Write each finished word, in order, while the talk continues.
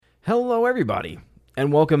Hello, everybody,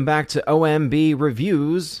 and welcome back to OMB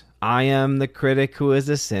Reviews. I am the critic who is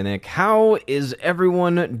a cynic. How is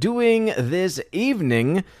everyone doing this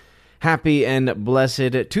evening? Happy and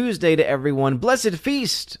blessed Tuesday to everyone. Blessed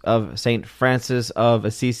feast of St. Francis of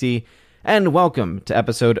Assisi. And welcome to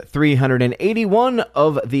episode 381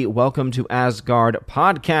 of the Welcome to Asgard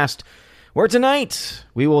podcast, where tonight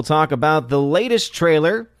we will talk about the latest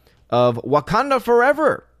trailer of Wakanda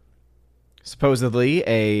Forever. Supposedly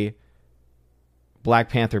a Black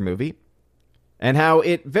Panther movie, and how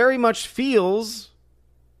it very much feels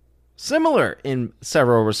similar in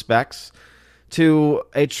several respects to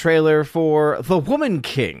a trailer for The Woman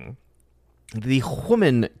King. The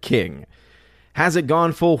Woman King. Has it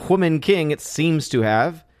gone full Woman King? It seems to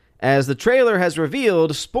have, as the trailer has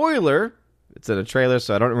revealed, spoiler, it's in a trailer,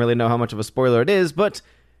 so I don't really know how much of a spoiler it is, but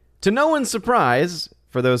to no one's surprise,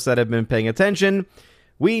 for those that have been paying attention,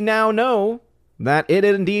 we now know that it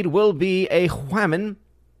indeed will be a woman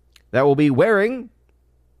that will be wearing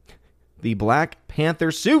the Black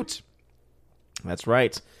Panther suit. That's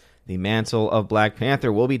right. The mantle of Black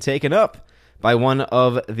Panther will be taken up by one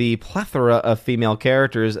of the plethora of female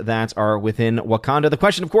characters that are within Wakanda. The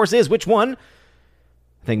question, of course, is which one?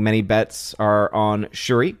 I think many bets are on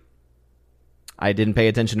Shuri. I didn't pay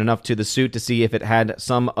attention enough to the suit to see if it had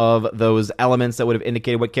some of those elements that would have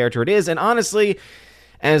indicated what character it is. And honestly,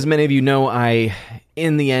 as many of you know, I,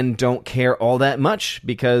 in the end, don't care all that much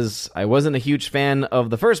because I wasn't a huge fan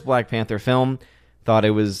of the first Black Panther film. Thought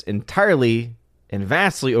it was entirely and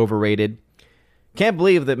vastly overrated. Can't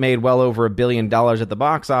believe that it made well over $1 billion at the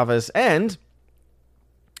box office, and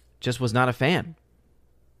just was not a fan.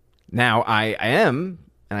 Now, I am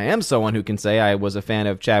someone who can say I was a fan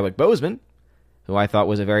of Chadwick Boseman, who I thought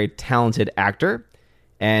was a very talented actor,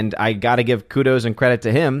 and I gotta give kudos and credit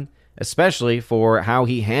to him, especially for how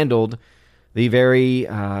he handled the very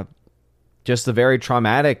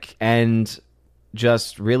traumatic and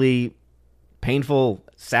just really painful,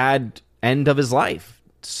 sad end of his life.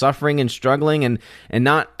 Suffering and struggling and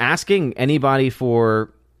not asking anybody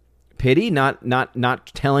for pity, not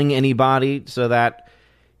telling anybody so that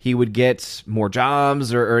he would get more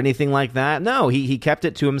jobs or anything like that. No, he kept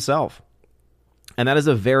it to himself. And that is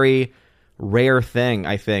a very rare thing,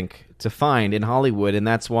 I think, to find in Hollywood, and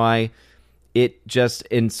that's why it just,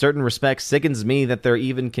 in certain respects, sickens me that they're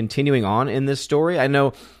even continuing on in this story. I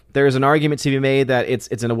know there's an argument to be made that it's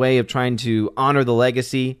in a way of trying to honor the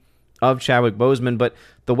legacy of Chadwick Boseman, but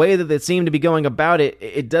the way that they seem to be going about it,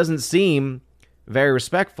 it doesn't seem very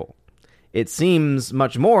respectful. It seems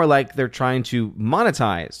much more like they're trying to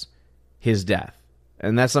monetize his death,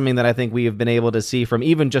 and that's something that I think we have been able to see from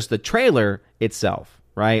even just the trailer itself,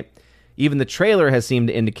 right? Even the trailer has seemed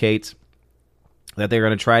to indicate that they're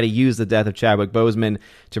going to try to use the death of Chadwick Boseman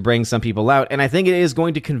to bring some people out. And I think it is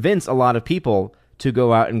going to convince a lot of people to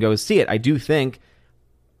go out and go see it. I do think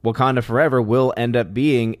Wakanda Forever will end up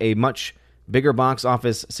being a much bigger box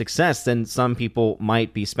office success than some people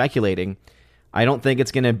might be speculating. I don't think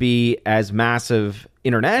it's going to be as massive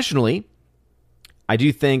internationally. I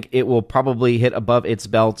do think it will probably hit above its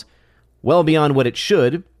belt well beyond what it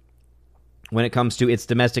should when it comes to its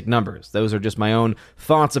domestic numbers. Those are just my own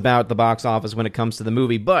thoughts about the box office when it comes to the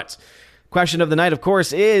movie. But question of the night, of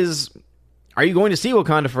course, is, are you going to see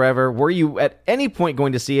Wakanda Forever? Were you at any point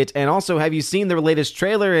going to see it? And also, have you seen the latest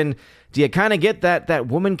trailer? And do you kind of get that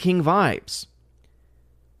Woman King vibes?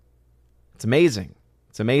 It's amazing.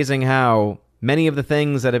 It's amazing how many of the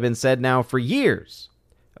things that have been said now for years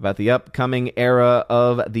about the upcoming era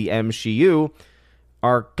of the MCU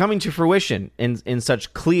are coming to fruition in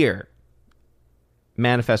such clear,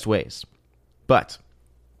 manifest ways. But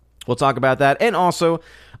we'll talk about that, and also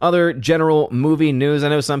other general movie news. I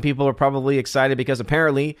know some people are probably excited because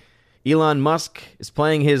apparently Elon Musk is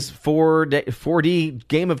playing his 4D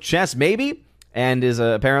game of chess, maybe, and is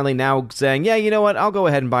apparently now saying, yeah, you know what, I'll go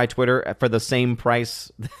ahead and buy Twitter for the same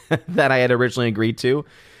price that I had originally agreed to.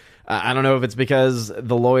 I don't know if it's because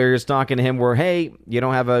the lawyers talking to him were, hey, you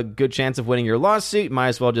don't have a good chance of winning your lawsuit, might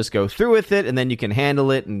as well just go through with it, and then you can handle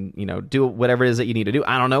it and, do whatever it is that you need to do.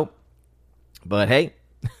 I don't know. But hey,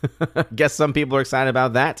 guess some people are excited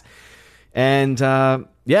about that. And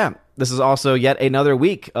this is also yet another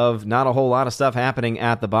week of not a whole lot of stuff happening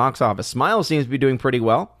at the box office. Smile seems to be doing pretty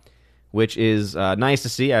well, which is nice to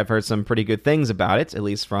see. I've heard some pretty good things about it, at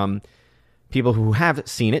least from people who have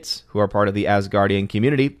seen it, who are part of the Asgardian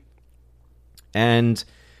community. And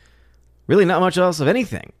really not much else of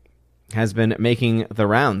anything has been making the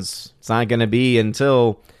rounds. It's not going to be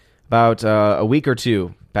until about a week or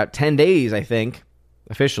two, about 10 days, I think,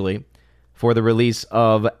 officially, for the release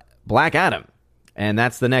of Black Adam. And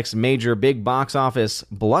that's the next major big box office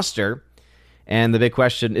bluster. And the big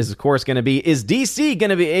question is, of course, going to be, is DC going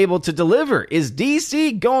to be able to deliver? Is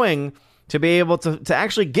DC going to be able to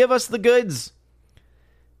actually give us the goods?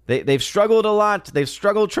 They've struggled a lot. They've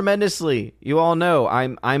struggled tremendously. You all know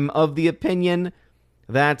I'm of the opinion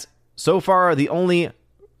that so far the only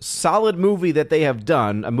solid movie that they have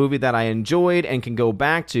done, a movie that I enjoyed and can go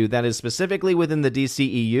back to that is specifically within the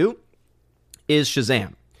DCEU, is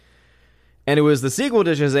Shazam. And it was the sequel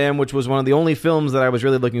to Shazam, which was one of the only films that I was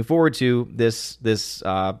really looking forward to this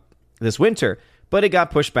winter. But it got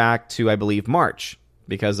pushed back to, I believe, March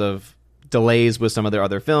because of delays with some of their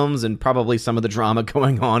other films and probably some of the drama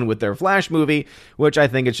going on with their Flash movie, which I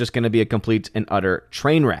think is just going to be a complete and utter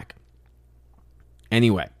train wreck.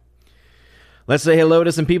 Anyway, let's say hello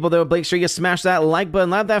to some people, though. Make sure you smash that like button,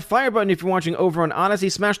 lap that fire button. If you're watching over on Odyssey,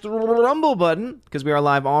 smash the Rumble button, because we are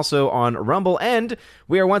live also on Rumble, and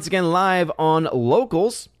we are once again live on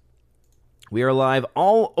Locals. We are live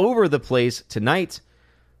all over the place tonight.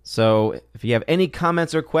 So if you have any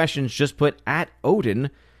comments or questions, just put @Odin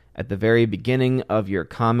at the very beginning of your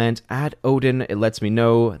comment. @Odin. It lets me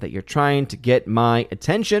know that you're trying to get my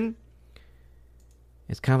attention.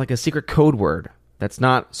 It's kind of like a secret code word that's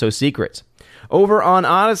not so secret. Over on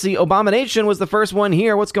Odyssey, Abomination was the first one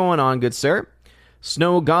here. What's going on, good sir?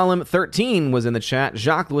 Snow Golem 13 was in the chat.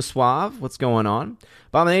 Jacques Louis Suave, what's going on?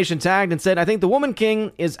 Abomination tagged and said, I think The Woman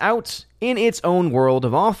King is out in its own world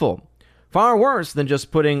of awful. Far worse than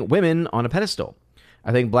just putting women on a pedestal.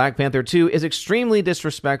 I think Black Panther 2 is extremely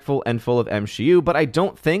disrespectful and full of MCU, but I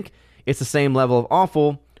don't think it's the same level of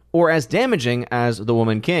awful or as damaging as The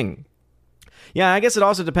Woman King. Yeah, I guess it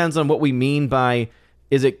also depends on what we mean by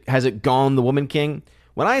has it gone The Woman King?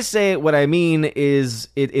 When I say it, what I mean is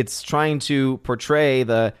it's trying to portray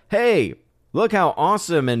the, hey, look how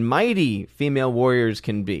awesome and mighty female warriors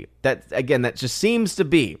can be. That just seems to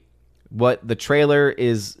be what the trailer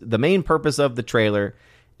is, the main purpose of the trailer.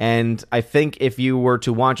 And I think if you were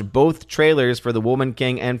to watch both trailers for The Woman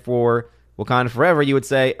King and for Wakanda Forever, you would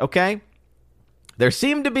say, okay, there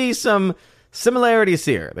seem to be some similarities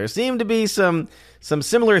here. There seem to be some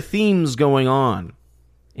similar themes going on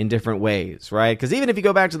in different ways, right? Because even if you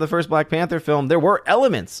go back to the first Black Panther film, there were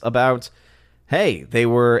elements about, hey, they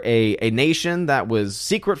were a nation that was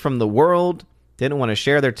secret from the world, didn't want to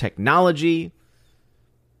share their technology,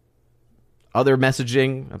 other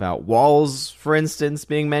messaging about walls, for instance,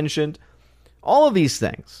 being mentioned, all of these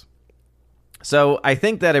things. So I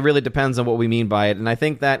think that it really depends on what we mean by it, and I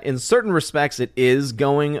think that in certain respects it is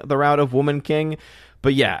going the route of Woman King.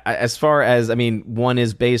 But yeah, as far as, one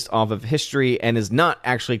is based off of history and is not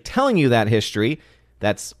actually telling you that history,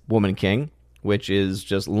 that's Woman King, which is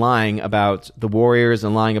just lying about the warriors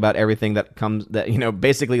and lying about everything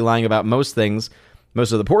basically lying about most things,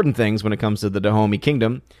 most of the important things when it comes to the Dahomey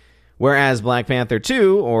Kingdom. Whereas Black Panther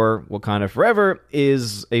 2, or Wakanda Forever,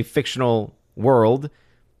 is a fictional world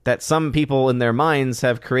that some people in their minds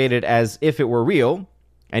have created as if it were real.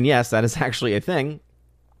 And yes, that is actually a thing.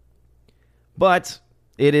 But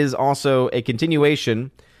it is also a continuation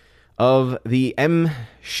of the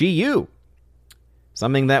MCU.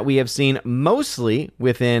 Something that we have seen mostly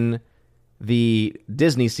within the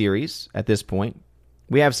Disney series at this point.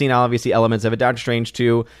 We have seen, obviously, elements of it. Doctor Strange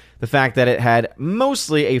 2, the fact that it had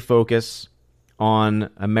mostly a focus on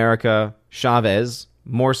America Chavez,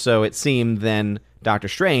 more so, it seemed, than Doctor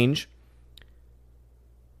Strange.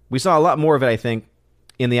 We saw a lot more of it, I think,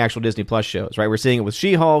 in the actual Disney Plus shows, right? We're seeing it with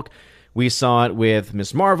She-Hulk. We saw it with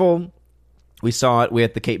Ms. Marvel. We saw it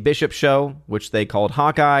with the Kate Bishop show, which they called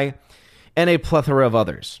Hawkeye, and a plethora of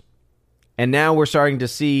others. And now we're starting to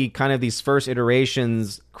see kind of these first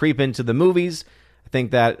iterations creep into the movies. I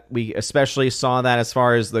think that we especially saw that as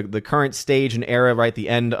far as the current stage and era, right? The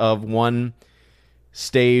end of one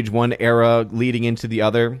stage, one era leading into the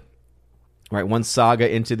other, right? One saga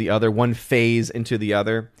into the other, one phase into the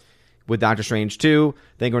other. With Doctor Strange 2,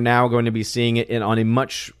 I think we're now going to be seeing it on a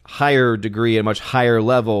much higher degree, a much higher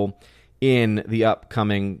level in the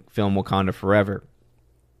upcoming film Wakanda Forever.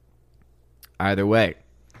 Either way,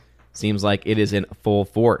 seems like it is in full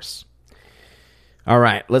force. All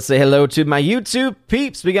right, let's say hello to my YouTube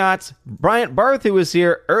peeps. We got Bryant Barth, who was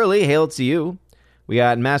here early. Hail to you. We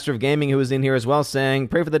got Master of Gaming, who was in here as well, saying,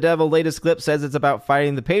 Pray for the Devil. Latest clip says it's about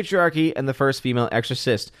fighting the patriarchy and the first female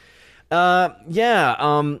exorcist.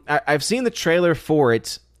 I've seen the trailer for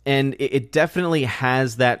it, and it definitely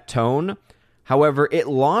has that tone. However, it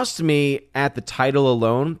lost me at the title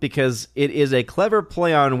alone because it is a clever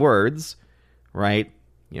play on words, right?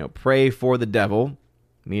 Pray for the devil,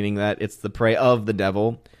 meaning that it's the prey of the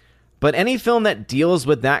devil. But any film that deals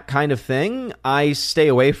with that kind of thing, I stay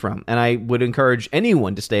away from, and I would encourage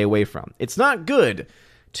anyone to stay away from. It's not good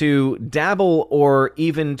to dabble or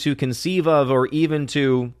even to conceive of or even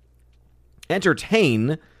to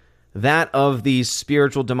entertain that of the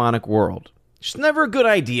spiritual demonic world. It's never a good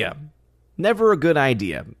idea. Never a good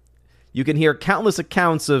idea. You can hear countless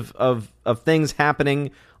accounts of things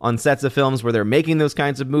happening on sets of films where they're making those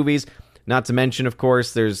kinds of movies. Not to mention, of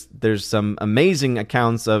course, there's some amazing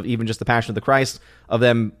accounts of even just the Passion of the Christ, of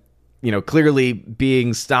them, clearly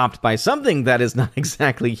being stopped by something that is not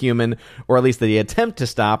exactly human, or at least the attempt to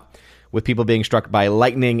stop, with people being struck by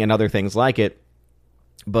lightning and other things like it.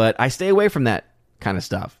 But I stay away from that kind of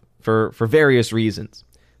stuff for various reasons.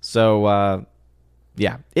 So,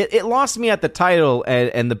 yeah, it lost me at the title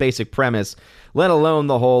and the basic premise, let alone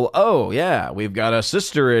the whole, oh, yeah, we've got a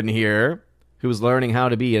sister in here who's learning how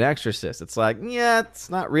to be an exorcist. It's like, yeah,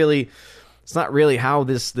 it's not really how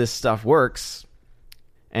this stuff works.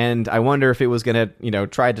 And I wonder if it was going to,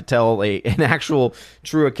 try to tell an actual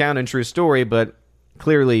true account and true story, but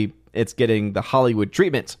clearly it's getting the Hollywood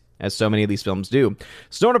treatment, as so many of these films do.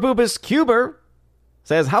 Snortopoopus Cuber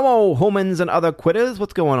says, hello, humans and other quitters.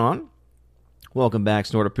 What's going on? Welcome back,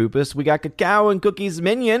 Snortopoopus. We got Cacao and Cookies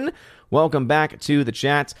Minion. Welcome back to the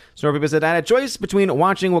chat. Snortopoopus said, I had a choice between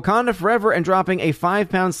watching Wakanda Forever and dropping a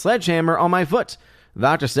 5-pound sledgehammer on my foot. The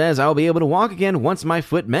doctor says I'll be able to walk again once my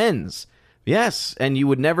foot mends. Yes, and you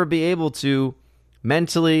would never be able to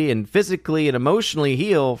mentally and physically and emotionally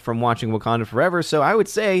heal from watching Wakanda Forever, so I would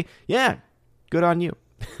say, yeah, good on you.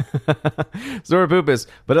 Snortopoopus,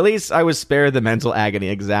 but at least I was spared the mental agony,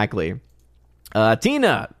 exactly.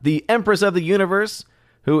 Tina, the Empress of the Universe,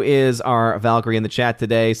 who is our Valkyrie in the chat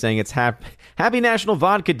today, saying it's Happy National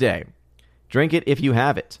Vodka Day. Drink it if you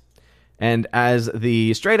have it. And as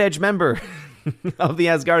the straight edge member of the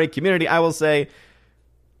Asgardian community, I will say,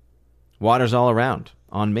 water's all around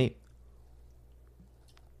on me.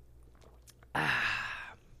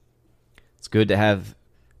 It's good to have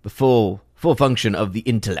the full function of the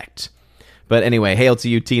intellect. But anyway, hail to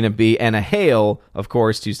you, Tina B, and a hail, of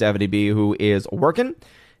course, to Stephanie B, who is working,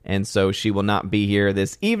 and so she will not be here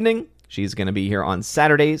this evening. She's going to be here on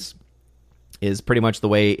Saturdays, is pretty much the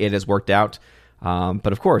way it has worked out.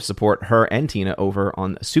 But of course, support her and Tina over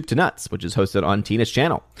on Soup to Nuts, which is hosted on Tina's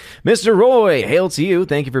channel. Mr. Roy, hail to you.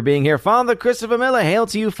 Thank you for being here. Father Christopher Miller, hail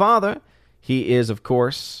to you, Father. He is, of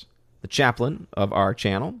course, the chaplain of our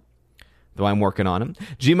channel, though I'm working on him.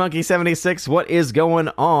 GMonkey76, what is going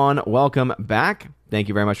on? Welcome back. Thank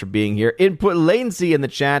you very much for being here. Input Latency in the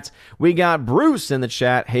chat. We got Bruce in the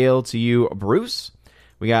chat. Hail to you, Bruce.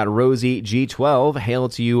 We got Rosie G12. Hail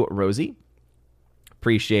to you, Rosie.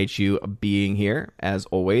 Appreciate you being here, as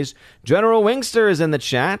always. General Wingster is in the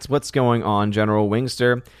chat. What's going on, General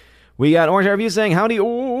Wingster? We got Orange Review saying, howdy,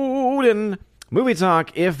 Odin. Movie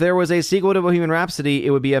talk. If there was a sequel to Bohemian Rhapsody,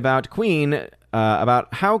 it would be about Queen,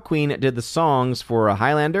 about how Queen did the songs for a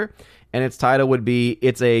Highlander, and its title would be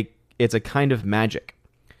It's a Kind of Magic.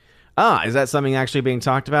 Is that something actually being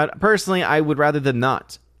talked about? Personally, I would rather than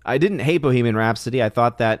not. I didn't hate Bohemian Rhapsody. I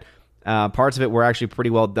thought that parts of it were actually pretty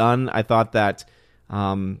well done. I thought that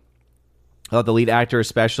the lead actor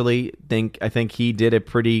especially, I think he did a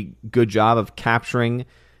pretty good job of capturing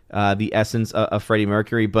the essence of Freddie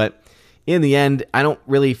Mercury, but in the end, I don't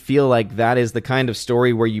really feel like that is the kind of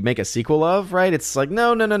story where you make a sequel of, right? It's like,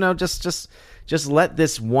 no, just let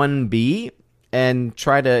this one be and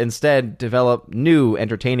try to instead develop new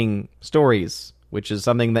entertaining stories, which is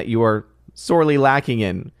something that you are sorely lacking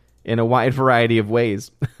in a wide variety of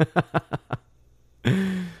ways.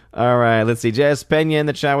 All right, let's see. Jess Pena in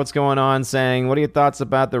the chat, what's going on? Saying, what are your thoughts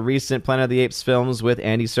about the recent Planet of the Apes films with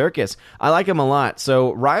Andy Serkis? I like him a lot.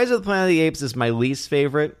 So Rise of the Planet of the Apes is my least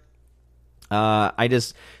favorite.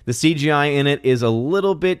 The CGI in it is a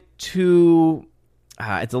little bit too,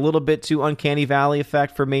 it's a little bit too Uncanny Valley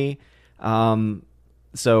effect for me.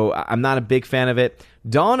 So I'm not a big fan of it.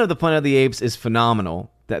 Dawn of the Planet of the Apes is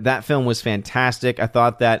phenomenal. That film was fantastic. I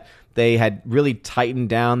thought that they had really tightened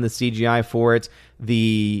down the CGI for it.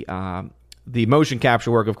 The motion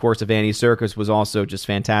capture work, of course, of Andy Serkis was also just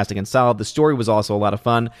fantastic and solid. The story was also a lot of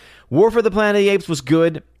fun. War for the Planet of the Apes was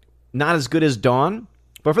good. Not as good as Dawn.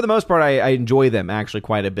 But for the most part, I enjoy them actually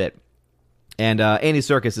quite a bit. And Andy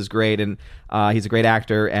Serkis is great, and he's a great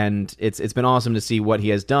actor, and it's been awesome to see what he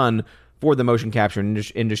has done for the motion capture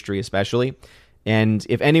industry especially. And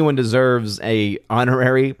if anyone deserves a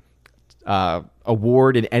honorary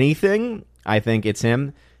award in anything, I think it's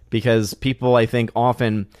him, because people, I think,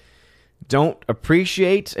 often don't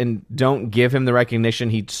appreciate and don't give him the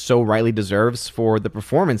recognition he so rightly deserves for the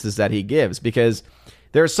performances that he gives. Because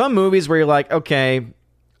there are some movies where you're like, okay,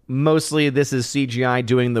 mostly this is CGI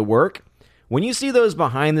doing the work. When you see those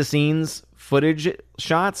behind the scenes footage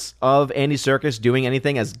shots of Andy Serkis doing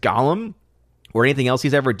anything as Gollum or anything else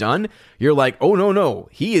he's ever done, you're like, oh, no,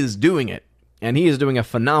 he is doing it. And he is doing a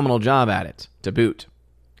phenomenal job at it, to boot.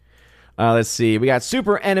 Let's see. We got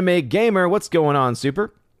Super Anime Gamer. What's going on,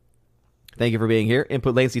 Super? Thank you for being here.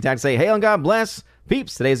 Input Latency Tag to say, hail and God bless.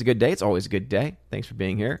 Peeps, today's a good day. It's always a good day. Thanks for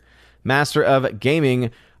being here. Master of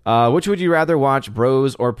Gaming. Which would you rather watch,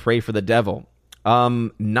 Bros or Pray for the Devil?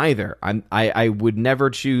 Neither. I would never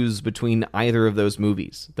choose between either of those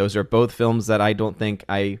movies. Those are both films that I don't think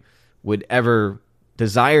I would ever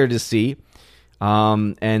desire to see.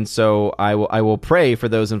 And so I will pray for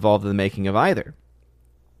those involved in the making of either.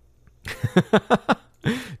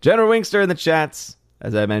 General Wingster in the chats,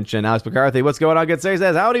 as I mentioned. Alex McCarthy, what's going on? Good say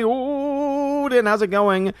says, howdy, Odin, how's it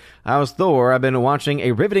going? How's Thor? I've been watching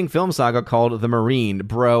a riveting film saga called The Marine.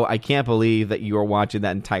 Bro, I can't believe that you are watching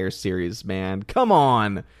that entire series, man. Come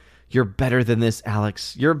on. You're better than this,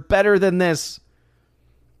 Alex. You're better than this.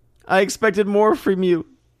 I expected more from you.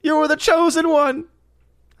 You were the chosen one.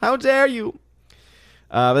 How dare you?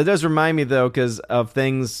 But it does remind me, though, because of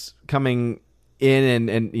things coming in,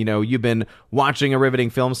 and you know, you've been watching a riveting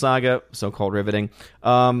film saga, so-called riveting.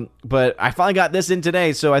 But I finally got this in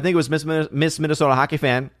today, so I think it was Miss Minnesota Hockey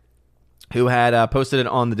Fan who had posted it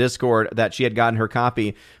on the Discord that she had gotten her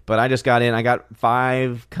copy. But I just got in. I got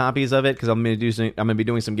 5 copies of it because I'm going to be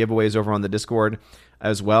doing some giveaways over on the Discord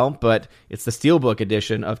as well. But it's the Steelbook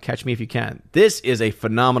edition of Catch Me If You Can. This is a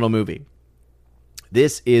phenomenal movie.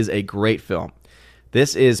 This is a great film.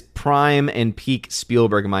 This is prime and peak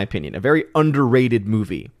Spielberg, in my opinion. A very underrated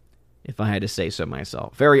movie, if I had to say so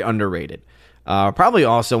myself. Very underrated. Probably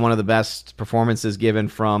also one of the best performances given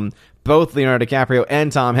from both Leonardo DiCaprio and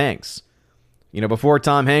Tom Hanks. You know, before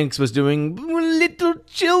Tom Hanks was doing Little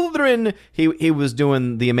Children, he was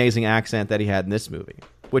doing the amazing accent that he had in this movie,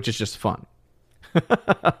 which is just fun. And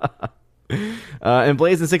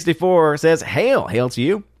Blazin64 says, hail to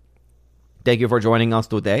you. Thank you for joining us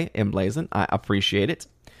today in Blazin'. I appreciate it.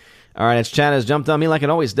 All right, its chat has jumped on me like it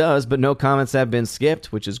always does, but no comments have been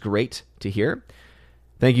skipped, which is great to hear.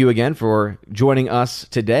 Thank you again for joining us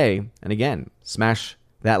today. And again, smash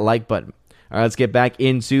that like button. All right, let's get back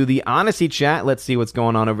into the Odyssey chat. Let's see what's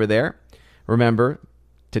going on over there. Remember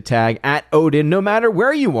to tag at Odin no matter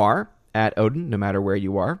where you are. At Odin no matter where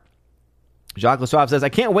you are. Jacques Lesoif says, I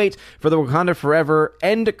can't wait for the Wakanda Forever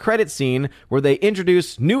end credit scene where they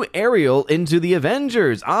introduce new Ariel into the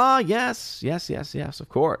Avengers. Ah, yes, of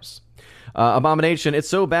course. Abomination, it's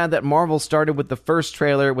so bad that Marvel started with the first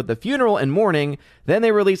trailer with the funeral and mourning, then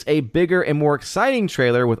they released a bigger and more exciting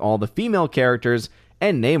trailer with all the female characters,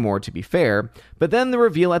 and Namor, to be fair, but then the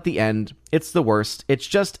reveal at the end, it's the worst. It's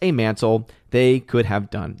just a mantle they could have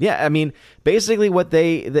done. Yeah, I mean, basically what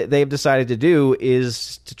they've decided to do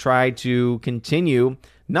is to try to continue,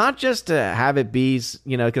 not just to have it be,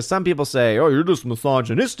 you know, because some people say, oh, you're just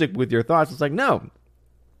misogynistic with your thoughts. It's like, no,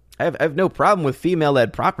 I have no problem with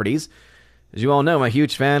female-led properties. As you all know, I'm a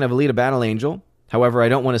huge fan of Alita Battle Angel. However, I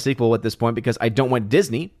don't want a sequel at this point because I don't want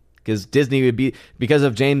Disney. Because Disney would be, because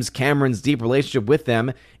of James Cameron's deep relationship with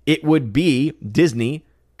them, it would be Disney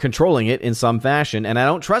controlling it in some fashion. And I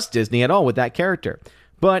don't trust Disney at all with that character.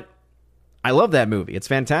 But I love that movie. It's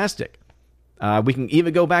fantastic. We can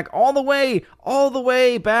even go back all the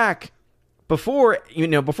way back before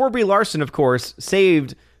Brie Larson, of course,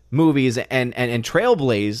 saved movies and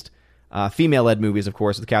trailblazed female-led movies, of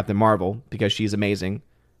course, with Captain Marvel, because she's amazing,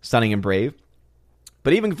 stunning, and brave.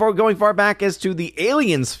 But even before going far back as to the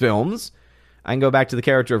Aliens films, I can go back to the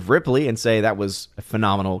character of Ripley and say that was a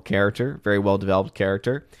phenomenal character, very well-developed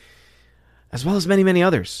character, as well as many, many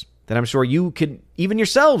others that I'm sure you could even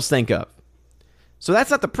yourselves think of. So that's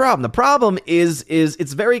not the problem. The problem is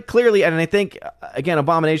it's very clearly, and I think, again,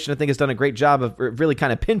 Abomination, I think, has done a great job of really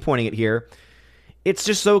kind of pinpointing it here. It's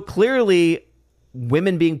just so clearly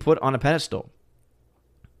women being put on a pedestal.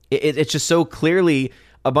 It's just so clearly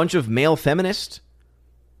a bunch of male feminists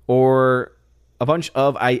or a bunch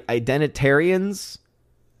of identitarians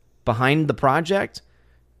behind the project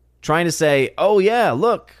trying to say, oh yeah,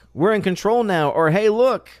 look, we're in control now, or hey,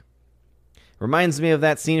 look. Reminds me of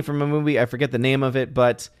that scene from a movie, I forget the name of it,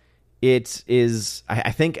 but it is,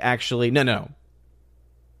 I think actually, no.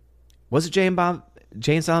 Was it Jay and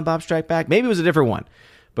Silent Bob Strike Back? Maybe it was a different one.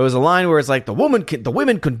 But it was a line where it's like, the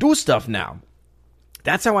women can do stuff now.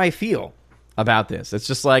 That's how I feel about this. It's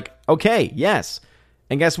just like, okay, yes.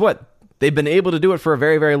 And guess what? They've been able to do it for a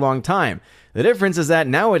very, very long time. The difference is that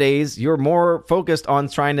nowadays you're more focused on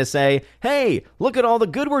trying to say, hey, look at all the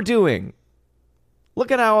good we're doing.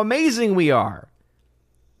 Look at how amazing we are.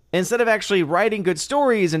 Instead of actually writing good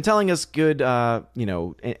stories and telling us good,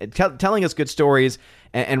 telling us good stories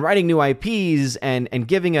and writing new IPs and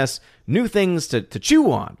giving us new things to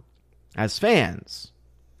chew on as fans,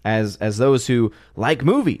 as those who like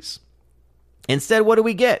movies. Instead, what do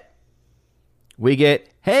we get? We get,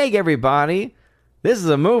 hey, everybody, this is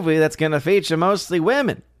a movie that's going to feature mostly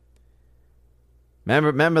women.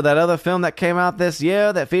 Remember that other film that came out this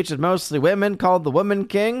year that featured mostly women called The Woman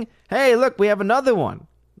King? Hey, look, we have another one.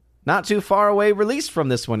 Not too far away released from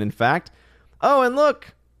this one, in fact. Oh, and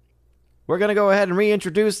look, we're going to go ahead and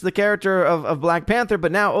reintroduce the character of Black Panther,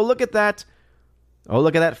 but now, oh, look at that. Oh,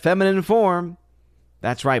 look at that feminine form.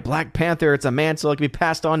 That's right, Black Panther, it's a mantle. It can be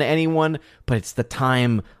passed on to anyone, but it's the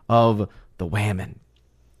time of the women.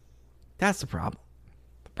 That's the problem.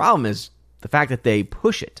 The problem is the fact that they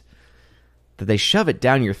push it, that they shove it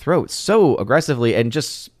down your throat so aggressively and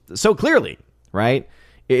just so clearly, right?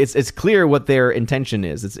 It's clear what their intention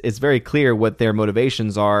is. It's very clear what their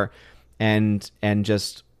motivations are and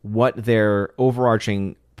just what their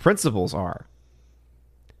overarching principles are.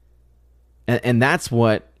 And that's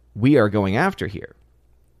what we are going after here.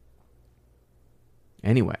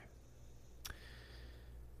 Anyway.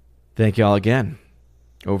 Thank you all again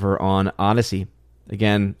over on Odyssey.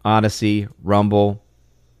 Again, Odyssey, Rumble,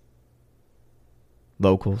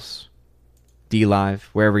 Locals, DLive,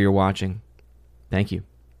 wherever you're watching. Thank you.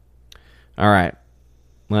 All right.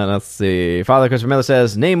 Let's see. Father Christopher Miller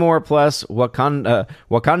says, Namor plus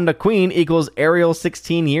Wakanda Queen equals Ariel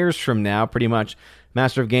 16 years from now, pretty much.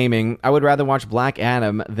 Master of Gaming, I would rather watch Black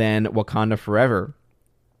Adam than Wakanda Forever.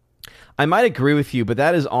 I might agree with you, but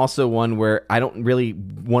that is also one where I don't really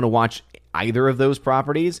want to watch either of those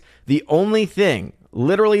properties. The only thing,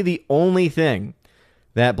 literally the only thing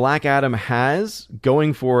that Black Adam has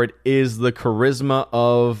going for it is the charisma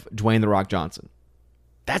of Dwayne The Rock Johnson.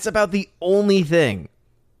 That's about the only thing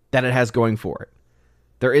that it has going for it.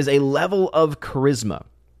 There is a level of charisma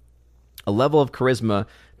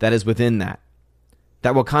that is within that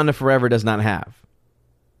Wakanda Forever does not have.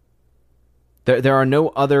 There are no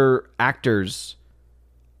other actors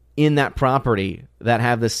in that property that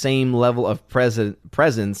have the same level of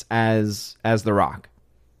presence as The Rock.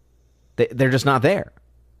 They're just not there.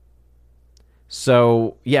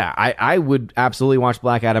 So, yeah, I would absolutely watch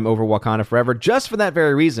Black Adam over Wakanda Forever just for that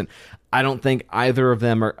very reason. I don't think either of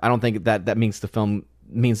them are... I don't think that means the film's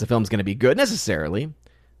going to be good necessarily,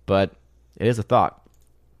 but it is a thought.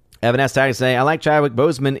 Evan S. Tag say, I like Chadwick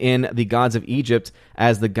Boseman in The Gods of Egypt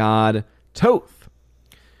as the god Thoth.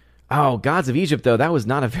 Oh, Gods of Egypt, though, that was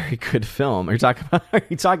not a very good film. Are you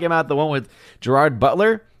talking about the one with Gerard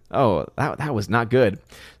Butler? Oh, that was not good.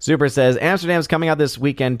 Super says, Amsterdam's coming out this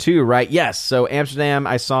weekend too, right? Yes, so Amsterdam,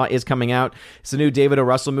 I saw, is coming out. It's a new David O.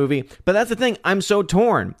 Russell movie. But that's the thing, I'm so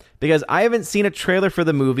torn, because I haven't seen a trailer for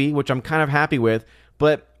the movie, which I'm kind of happy with,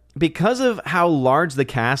 but because of how large the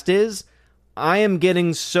cast is, I am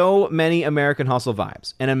getting so many American Hustle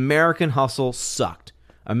vibes. And American Hustle sucked.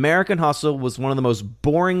 American Hustle was one of the most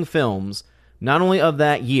boring films, not only of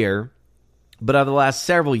that year, but of the last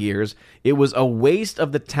several years. It was a waste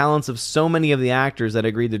of the talents of so many of the actors that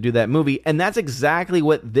agreed to do that movie, and that's exactly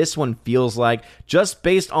what this one feels like, just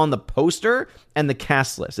based on the poster and the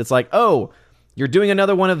cast list. It's like, oh, you're doing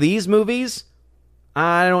another one of these movies?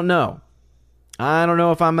 I don't know. I don't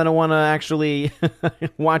know if I'm going to want to actually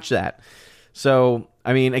watch that. So,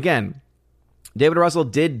 I mean, again, David Russell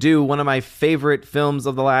did do one of my favorite films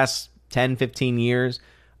of the last 10, 15 years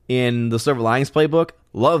in The Silver Linings Playbook.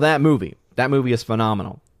 Love that movie. That movie is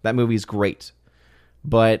phenomenal. That movie is great.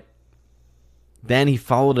 But then he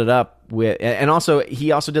followed it up with... And also,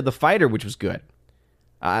 he also did The Fighter, which was good.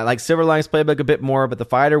 I like Silver Linings Playbook a bit more, but The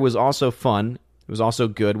Fighter was also fun. It was also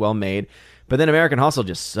good, well made. But then American Hustle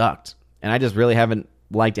just sucked. And I just really haven't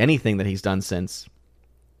liked anything that he's done since.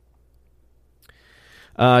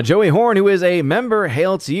 Joey Horn, who is a member,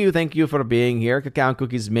 hail to you. Thank you for being here. Cacao and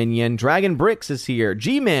Cookies Minion. Dragon Bricks is here.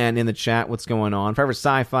 G-Man in the chat. What's going on? Forever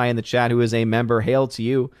Sci-Fi in the chat, who is a member. Hail to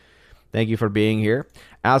you. Thank you for being here.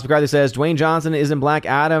 Alex McCarthy says, Dwayne Johnson is in Black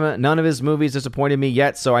Adam. None of his movies disappointed me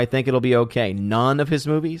yet, so I think it'll be okay. None of his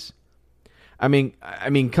movies? I mean,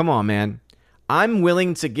 come on, man. I'm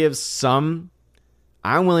willing to give some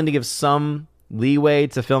leeway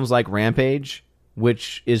to films like Rampage,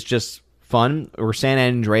 which is just fun, or San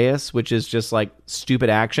Andreas, which is just like stupid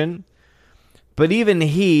action. But even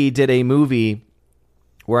he did a movie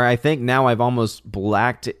where I think now I've almost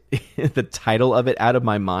blacked the title of it out of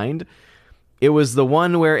my mind. It was the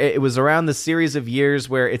one where it was around the series of years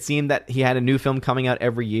where it seemed that he had a new film coming out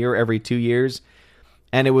every year, every 2 years.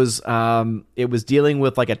 And it was dealing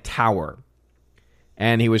with like a tower.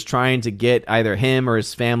 and he was trying to get either him or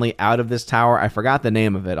his family out of this tower. I forgot the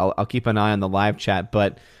name of it. I'll keep an eye on the live chat,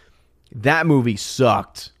 but that movie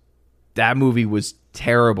sucked. That movie was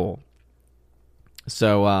terrible.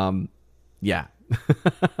 So, yeah.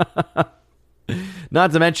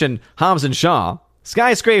 Not to mention Hobbs and Shaw.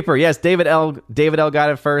 Skyscraper. Yes, David L. got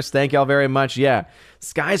it first. Thank y'all very much. Yeah.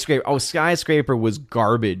 Skyscraper. Oh, Skyscraper was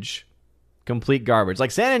garbage. Complete garbage. Like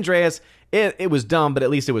San Andreas, it was dumb, but at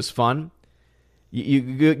least it was fun.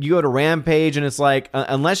 You go to Rampage, and it's like,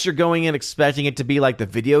 unless you're going in expecting it to be like the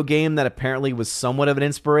video game that apparently was somewhat of an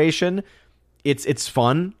inspiration, it's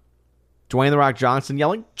fun. Dwayne "The Rock" Johnson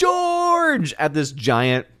yelling "George" at this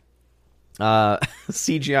giant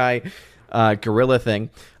CGI gorilla thing.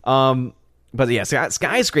 But yeah,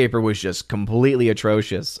 Skyscraper was just completely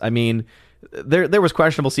atrocious. I mean, there was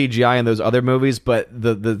questionable CGI in those other movies, but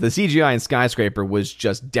the CGI in Skyscraper was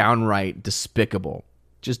just downright despicable.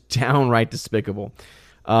 Just downright despicable.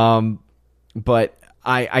 But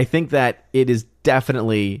I think that it is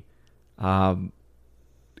definitely...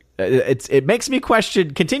 It makes me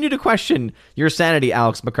continue to question your sanity,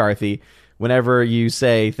 Alex McCarthy, whenever you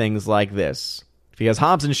say things like this. Because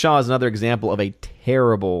Hobbs and Shaw is another example of a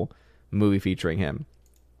terrible movie featuring him.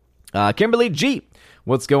 Kimberly G.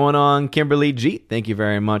 What's going on, Kimberly G? Thank you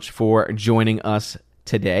very much for joining us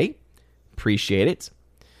today. Appreciate it.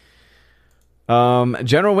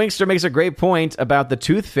 General Winkster makes a great point about the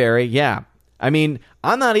Tooth Fairy. Yeah. I mean,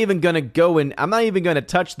 I'm not even going to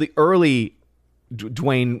touch the early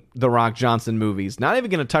Dwayne "The Rock" Johnson movies. Not even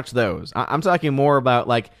going to touch those. I'm talking more about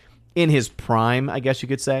like in his prime, I guess you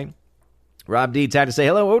could say. Rob D had to say,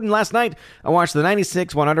 hello, Odin. Last night, I watched the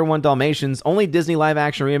 96 101 Dalmatians, only Disney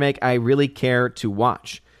live-action remake I really care to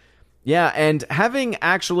watch. Yeah, and having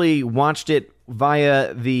actually watched it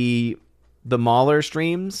via the Mauler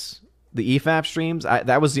streams, the EFAP streams,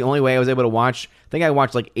 that was the only way I was able to watch. I think I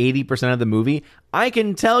watched like 80% of the movie. I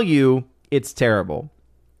can tell you it's terrible.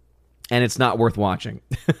 And it's not worth watching.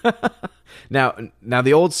 Now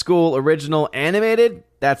the old school original animated,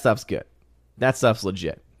 that stuff's good. That stuff's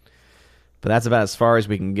legit. But that's about as far as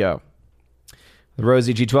we can go. The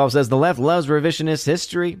Rosie G12 says, the left loves revisionist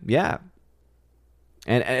history. Yeah.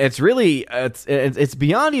 And it's really, it's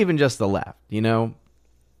beyond even just the left, you know?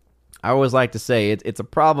 I always like to say it's a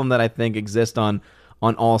problem that I think exists on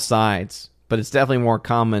all sides. But it's definitely more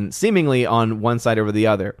common, seemingly, on one side over the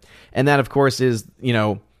other. And that, of course, is, you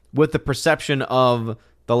know, with the perception of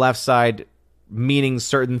the left side meaning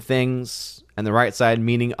certain things and the right side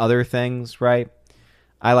meaning other things, right?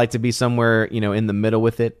 I like to be somewhere, you know, in the middle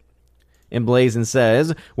with it. Emblazon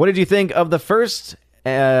says, what did you think of the first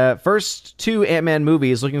two Ant-Man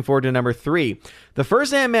movies? Looking forward to number 3. The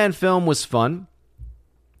first Ant-Man film was fun.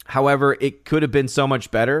 However, it could have been so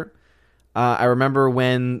much better. I remember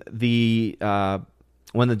when the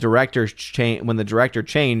director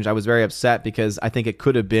changed, I was very upset because I think it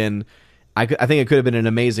could have been, I think it could have been an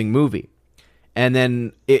amazing movie, and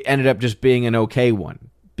then it ended up just being an okay one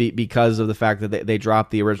because of the fact that they dropped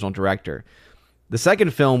the original director. The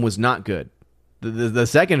second film was not good. The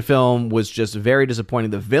second film was just very disappointing.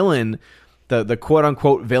 The villain, the quote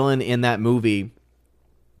unquote villain in that movie,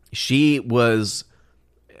 she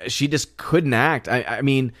just couldn't act. I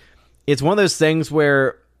mean, it's one of those things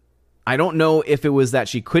where I don't know if it was that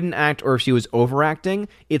she couldn't act or if she was overacting.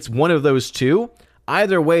 It's one of those two.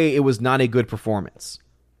 Either way, it was not a good performance.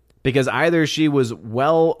 Because either she was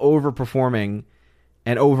well overperforming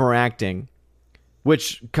and overacting,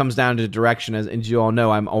 which comes down to direction. As you all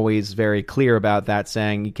know, I'm always very clear about that,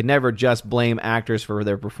 saying you can never just blame actors for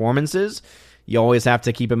their performances. You always have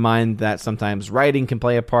to keep in mind that sometimes writing can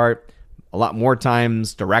play a part. A lot more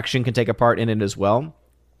times, direction can take a part in it as well.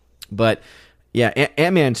 But yeah,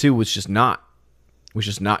 Ant-Man 2 was just not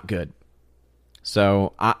good.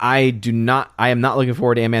 So I am not looking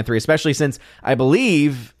forward to Ant-Man 3, especially since I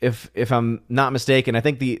believe, if I'm not mistaken, I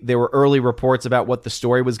think there were early reports about what the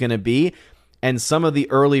story was going to be, and some of the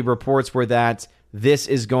early reports were that this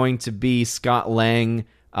is going to be Scott Lang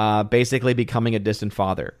basically becoming a distant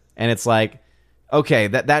father. And it's like, okay,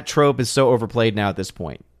 that trope is so overplayed now at this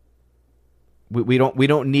point. We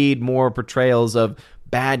don't need more portrayals of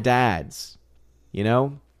bad dads. You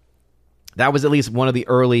know, that was at least one of the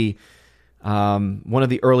early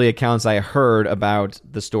accounts I heard about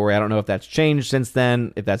the story. I don't know if that's changed since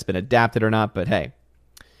then, if that's been adapted or not, but hey,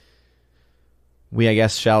 we, I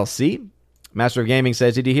guess, shall see. Master of Gaming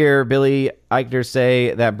says, did you hear Billy Eichner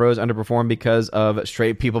say that bros underperform because of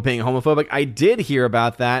straight people being homophobic? I did hear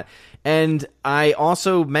about that, and I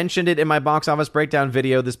also mentioned it in my box office breakdown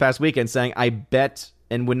video this past weekend, saying I bet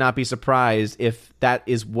and would not be surprised if that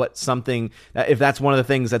is if that's one of the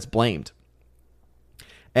things that's blamed.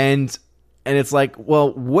 And it's like,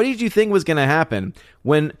 well, what did you think was going to happen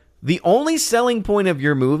when the only selling point of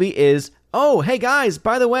your movie is, oh, hey guys,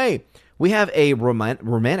 by the way, we have a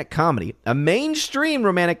romantic comedy, a mainstream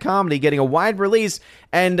romantic comedy getting a wide release.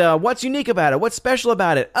 And what's unique about it? What's special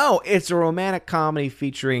about it? Oh, it's a romantic comedy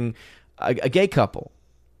featuring a gay couple.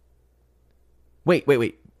 Wait.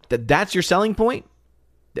 That's your selling point?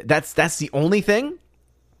 That's the only thing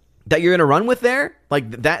that you're going to run with there?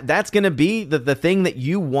 Like that's going to be the thing that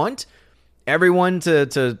you want everyone to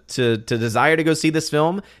desire to go see this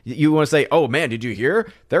film? You want to say, oh man, did you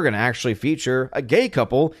hear? They're going to actually feature a gay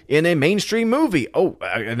couple in a mainstream movie. Oh,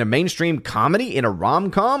 in a mainstream comedy, in a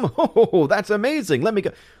rom-com? Oh, that's amazing. Let me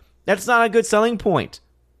go. That's not a good selling point.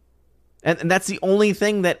 And that's the only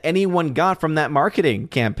thing that anyone got from that marketing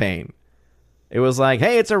campaign. It was like,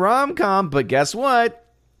 hey, it's a rom-com, but guess what?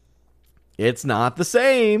 It's not the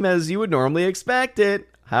same as you would normally expect it.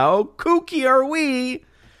 How kooky are we?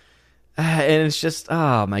 And it's just,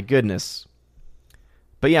 oh my goodness.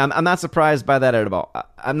 But yeah, I'm not surprised by that at all.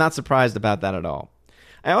 I'm not surprised about that at all.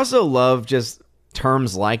 I also love just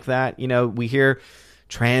terms like that. You know, we hear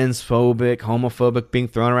transphobic, homophobic being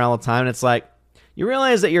thrown around all the time. And it's like, you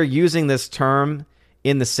realize that you're using this term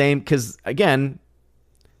in the same, because again,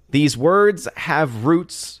 these words have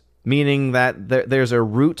roots, meaning that there's a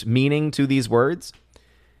root meaning to these words.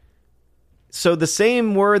 So the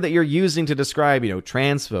same word that you're using to describe,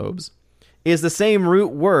 transphobes, is the same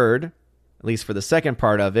root word, at least for the second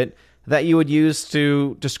part of it, that you would use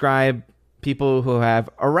to describe people who have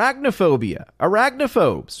arachnophobia,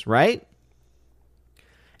 arachnophobes, right?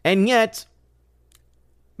 And yet,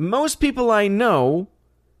 most people I know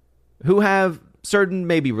who have certain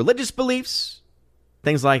maybe religious beliefs,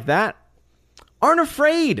 things like that, aren't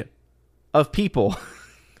afraid of people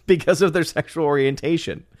because of their sexual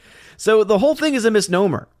orientation. So the whole thing is a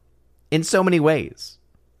misnomer in so many ways,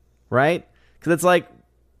 right? Because it's like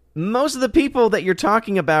most of the people that you're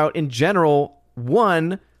talking about in general,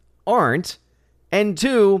 one, aren't, and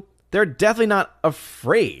two, they're definitely not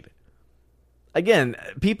afraid. Again,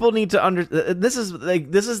 people need to understand. This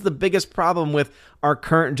is the biggest problem with our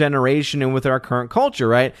current generation and with our current culture,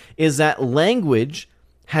 right? Is that language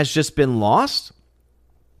has just been lost.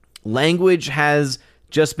 Language has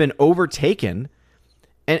just been overtaken.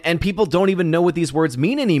 And people don't even know what these words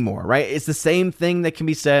mean anymore, right? It's the same thing that can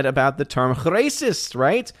be said about the term racist,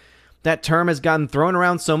 right? That term has gotten thrown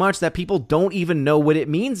around so much that people don't even know what it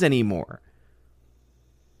means anymore.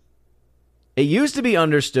 It used to be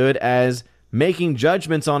understood as making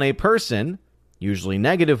judgments on a person, usually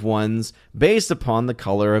negative ones, based upon the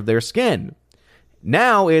color of their skin.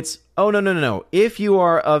 Now it's, oh, no. If you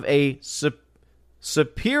are of a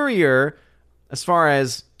superior, as far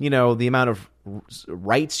as, the amount of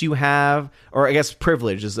rights you have, or I guess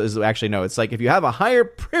privilege is actually, no, it's like if you have a higher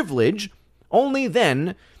privilege, only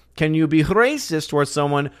then can you be racist towards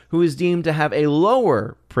someone who is deemed to have a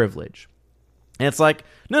lower privilege. And it's like,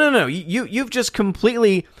 no, you've just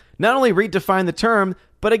completely not only redefined the term,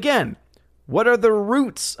 but again, what are the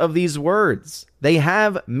roots of these words? They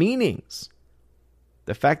have meanings.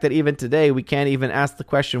 The fact that even today we can't even ask the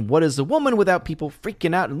question, what is a woman, without people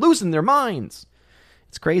freaking out and losing their minds?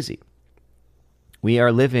 It's crazy. We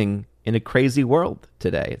are living in a crazy world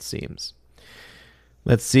today, it seems.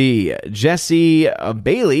 Let's see. Jesse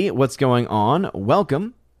Bailey, what's going on?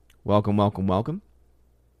 Welcome.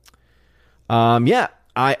 Yeah,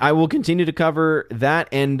 I will continue to cover that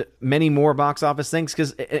and many more box office things,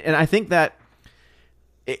 and I think that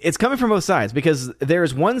it's coming from both sides, because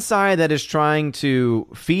there's one side that is trying to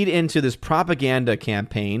feed into this propaganda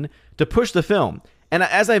campaign to push the film. And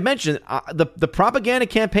as I mentioned, the propaganda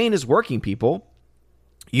campaign is working, people.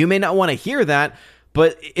 You may not want to hear that,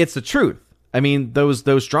 but it's the truth. I mean, those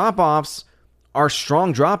drop-offs are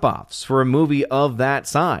strong drop-offs for a movie of that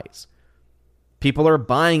size. People are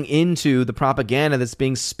buying into the propaganda that's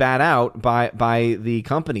being spat out by the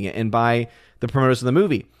company and by the promoters of the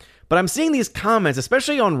movie. But I'm seeing these comments,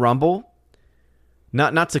 especially on Rumble,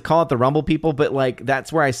 not to call it the Rumble people, but like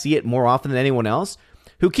that's where I see it more often than anyone else,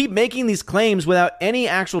 who keep making these claims without any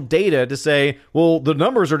actual data to say, well, the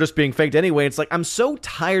numbers are just being faked anyway. It's like, I'm so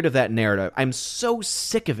tired of that narrative. I'm so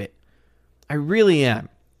sick of it. I really am.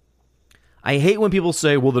 I hate when people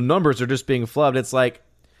say, well, the numbers are just being flubbed. It's like,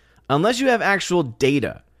 unless you have actual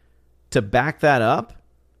data to back that up,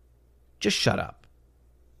 just shut up.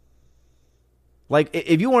 Like,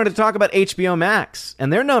 if you wanted to talk about HBO Max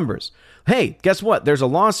and their numbers, hey, guess what? There's a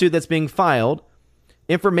lawsuit that's being filed,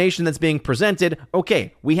 information that's being presented.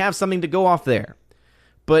 Okay, we have something to go off there.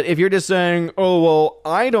 But if you're just saying, oh, well,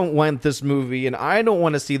 I don't want this movie and I don't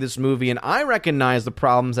want to see this movie and I recognize the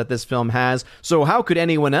problems that this film has, so how could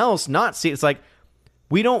anyone else not see it? It's like,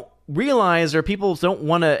 we don't realize, or people don't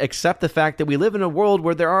want to accept the fact that we live in a world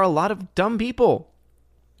where there are a lot of dumb people.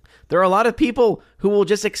 There are a lot of people who will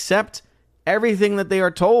just accept everything that they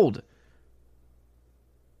are told.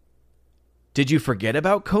 Did you forget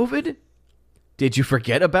about COVID? Did you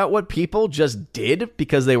forget about what people just did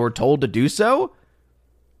because they were told to do so?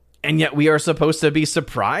 And yet we are supposed to be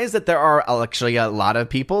surprised that there are actually a lot of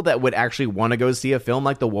people that would actually want to go see a film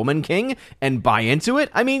like The Woman King and buy into it.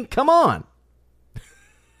 I mean, come on.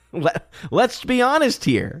 Let's be honest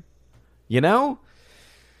here, you know?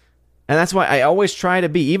 And that's why I always try to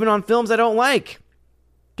be, even on films I don't like.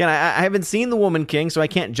 Again, I haven't seen The Woman King, so I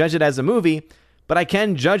can't judge it as a movie, but I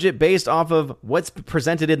can judge it based off of what's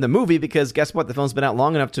presented in the movie, because guess what? The film's been out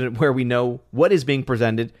long enough to where we know what is being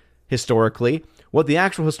presented historically, what the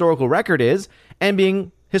actual historical record is, and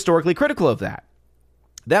being historically critical of that.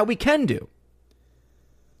 That we can do.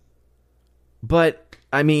 But,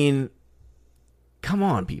 I mean, come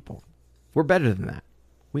on, people. We're better than that.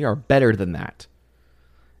 We are better than that.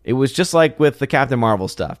 It was just like with the Captain Marvel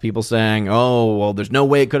stuff. People saying, oh, well, there's no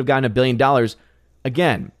way it could have gotten $1 billion.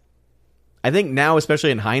 Again, I think now, especially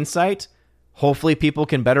in hindsight, hopefully people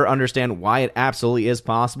can better understand why it absolutely is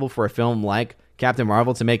possible for a film like Captain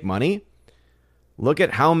Marvel to make money. Look at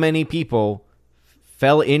how many people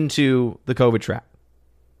fell into the COVID trap.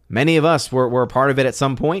 Many of us were a part of it at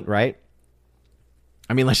some point, right?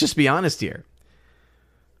 I mean, let's just be honest here.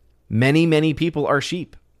 Many, many people are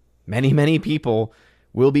sheep. Many, many people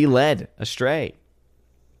will be led astray.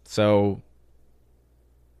 So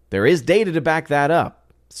there is data to back that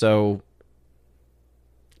up. So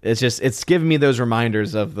it's giving me those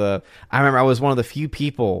reminders of I remember I was one of the few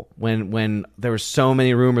people when there were so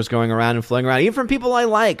many rumors going around and flowing around, even from people I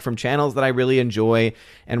like, from channels that I really enjoy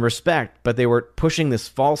and respect, but they were pushing this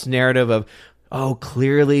false narrative of, oh,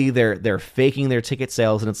 clearly they're faking their ticket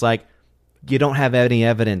sales. And it's like, you don't have any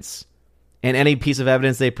evidence. And any piece of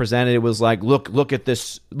evidence they presented, it was like, look at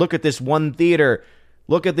this one theater,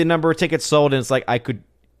 look at the number of tickets sold. And it's like, I could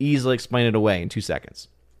easily explain it away in 2 seconds,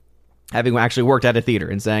 having actually worked at a theater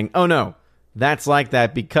and saying, oh no, that's like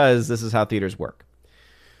that because this is how theaters work.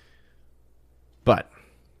 But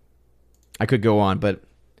I could go on, but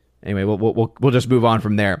anyway, we'll just move on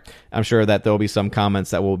from there. I'm sure that there'll be some comments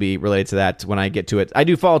that will be related to that when I get to it. I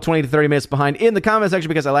do fall 20 to 30 minutes behind in the comment section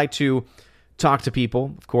because I like to talk to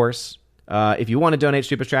people, of course. If you want to donate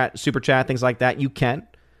super chat, things like that, you can.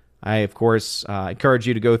 I, of course, encourage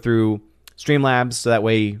you to go through Streamlabs so that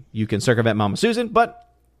way you can circumvent Mama Susan. But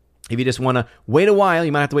if you just want to wait a while,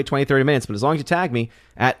 you might have to wait 20, 30 minutes. But as long as you tag me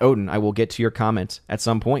at Odin, I will get to your comment at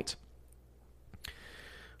some point.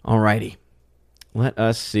 Alrighty. Let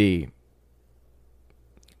us see.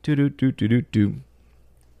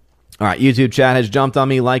 All right, YouTube chat has jumped on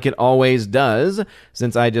me like it always does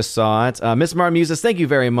since I just saw it. Miss Martin Muses, thank you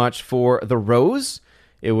very much for the rose.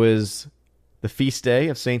 It was the feast day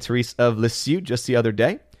of Saint Therese of Lisieux just the other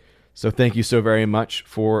day. So thank you so very much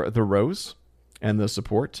for the rose and the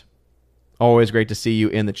support. Always great to see you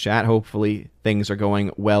in the chat. Hopefully things are going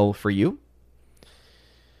well for you.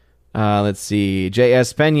 Let's see.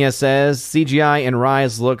 J.S. Pena says, CGI in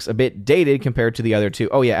Rise looks a bit dated compared to the other two.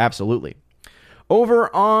 Oh, yeah, absolutely.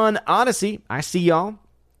 Over on Odyssey, I see y'all.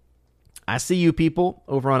 I see you people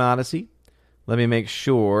over on Odyssey. Let me make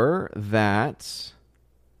sure that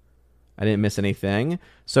I didn't miss anything.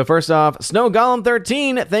 So first off, Snow Golem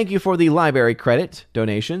 13, thank you for the library credit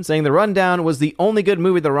donation, saying the Rundown was the only good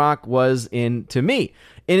movie The Rock was in to me.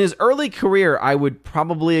 In his early career, I would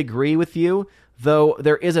probably agree with you, though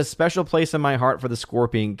there is a special place in my heart for The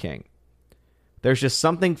Scorpion King. There's just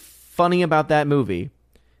something funny about that movie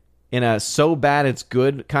in a so bad it's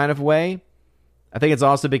good kind of way. I think it's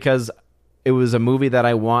also because it was a movie that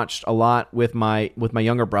I watched a lot with my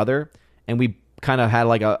younger brother, and we kind of had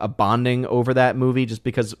like a bonding over that movie just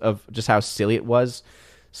because of just how silly it was.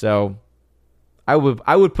 So I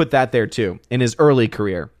would put that there too in his early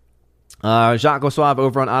career. Jacques Suave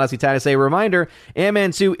over on Odyssey Titus, a reminder,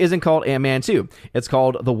 Ant-Man 2 isn't called Ant-Man 2. It's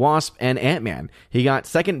called The Wasp and Ant-Man. He got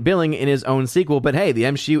second billing in his own sequel, but hey, the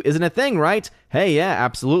MCU isn't a thing, right? Hey, yeah,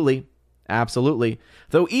 absolutely. Absolutely.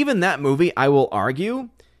 Though even that movie, I will argue,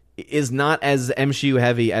 is not as MCU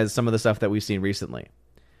heavy as some of the stuff that we've seen recently.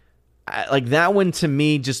 Like that one to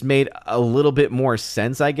me just made a little bit more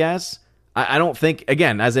sense, I guess. I don't think,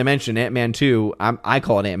 again, as I mentioned, Ant-Man 2, I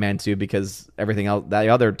call it Ant-Man 2 because everything else, that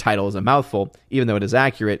other title is a mouthful, even though it is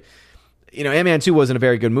accurate. You know, Ant-Man 2 wasn't a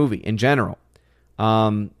very good movie in general.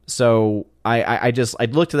 So I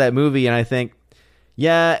looked at that movie and I think,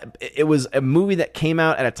 Yeah, it was a movie that came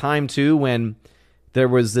out at a time, too, when there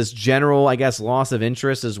was this general, I guess, loss of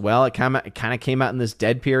interest as well. It kind of came out in this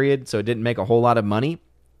dead period, so it didn't make a whole lot of money.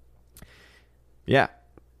 Yeah.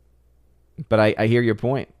 But I hear your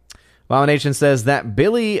point. Abomination says that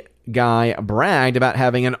Billy guy bragged about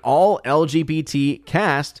having an all-LGBT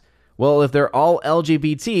cast. Well, if they're all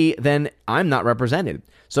LGBT, then I'm not represented.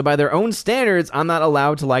 So by their own standards, I'm not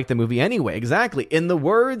allowed to like the movie anyway. Exactly. In the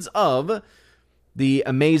words of the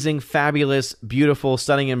amazing, fabulous, beautiful,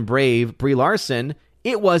 stunning, and brave Brie Larson,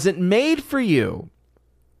 it wasn't made for you.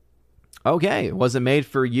 Okay, it wasn't made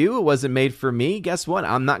for you. It wasn't made for me. Guess what?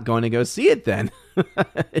 I'm not going to go see it then.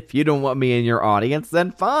 If you don't want me in your audience,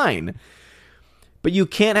 then fine. But you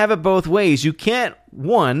can't have it both ways. You can't,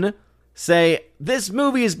 one, say, this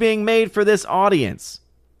movie is being made for this audience.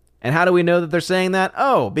 And how do we know that they're saying that?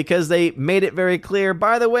 Oh, because they made it very clear.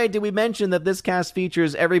 By the way, did we mention that this cast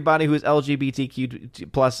features everybody who's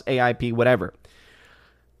LGBTQ plus AIP, whatever?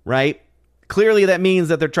 Right? Clearly, that means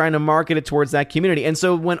that they're trying to market it towards that community. And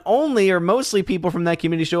so when only or mostly people from that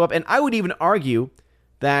community show up, and I would even argue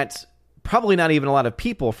that probably not even a lot of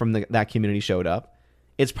people from that community showed up.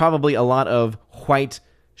 It's probably a lot of white,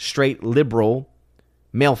 straight, liberal,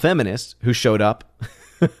 male feminists who showed up.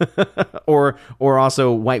 or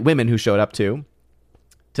also white women who showed up too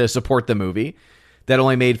to support the movie that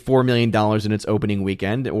only made $4 million in its opening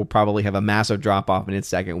weekend. It will probably have a massive drop off in its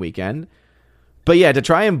second weekend. But yeah, to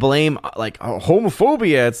try and blame like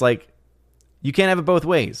homophobia, it's like you can't have it both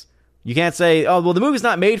ways. You can't say, oh, well, the movie's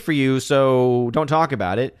not made for you, so don't talk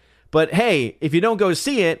about it. But hey, if you don't go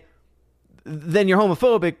see it, then you're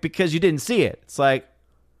homophobic because you didn't see it. It's like,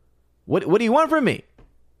 what do you want from me?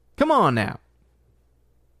 Come on now.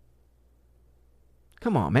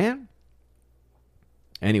 Come on, man.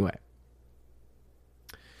 Anyway.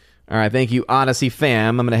 All right, thank you, Odyssey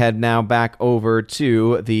fam. I'm going to head now back over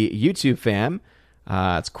to the YouTube fam.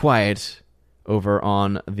 It's quiet over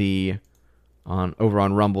on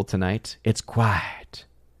Rumble tonight. It's quiet.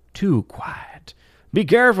 Too quiet. Be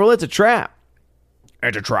careful, it's a trap.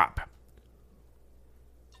 It's a trap.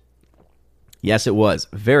 Yes, it was.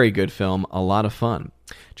 Very good film. A lot of fun.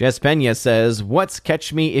 Jess Pena says, what's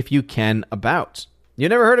Catch Me If You Can about? You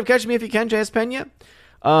never heard of Catch Me If You Can, Jess Pena?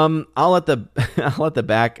 I'll let the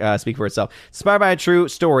back speak for itself. Inspired by a true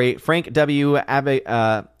story, Frank W.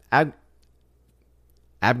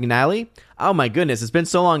 Abagnale? Oh my goodness, it's been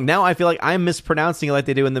so long. Now I feel like I'm mispronouncing it like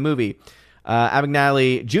they do in the movie.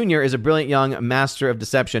 Abagnale Jr. is a brilliant young master of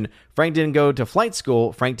deception. Frank didn't go to flight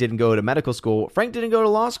school. Frank didn't go to medical school. Frank didn't go to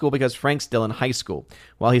law school because Frank's still in high school.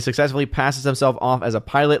 While he successfully passes himself off as a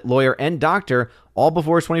pilot, lawyer, and doctor, all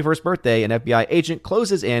before his 21st birthday, an FBI agent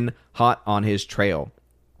closes in hot on his trail.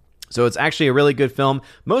 So it's actually a really good film,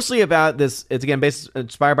 mostly about this. It's again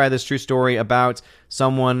inspired by this true story about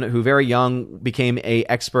someone who very young became a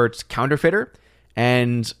expert counterfeiter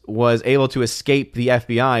and was able to escape the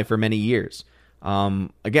FBI for many years.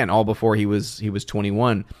 Again, all before he was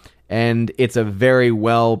 21. And it's a very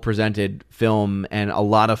well presented film and a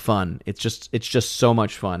lot of fun. It's just so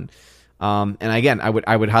much fun. And again, I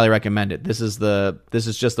would highly recommend it. This is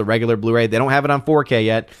just the regular Blu-ray. They don't have it on 4K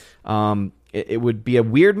yet. It would be a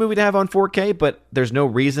weird movie to have on 4K, but there's no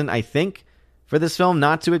reason, I think, for this film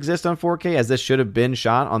not to exist on 4K, as this should have been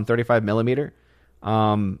shot on 35 millimeter.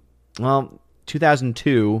 Well,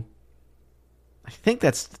 2002. I think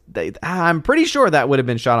I'm pretty sure that would have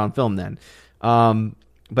been shot on film then.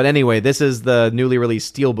 But anyway, this is the newly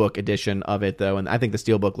released Steelbook edition of it, though, and I think the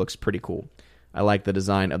Steelbook looks pretty cool. I like the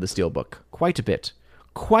design of the Steelbook quite a bit.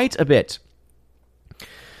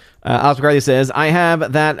 Alex McCarthy says, I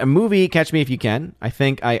have that movie, Catch Me If You Can. I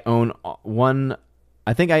think I own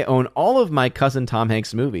all of my cousin Tom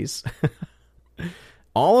Hanks movies.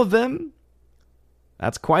 All of them?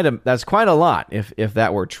 That's quite a lot if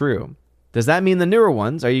that were true. Does that mean the newer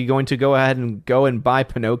ones? Are you going to go ahead and go and buy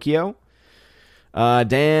Pinocchio?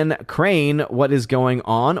 Dan Crane, what is going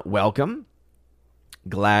on? Welcome.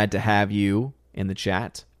 Glad to have you in the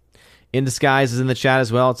chat. In Disguise is in the chat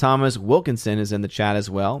as well. Thomas Wilkinson is in the chat as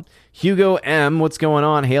well. Hugo M, what's going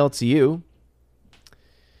on? Hail to you.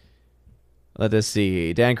 Let us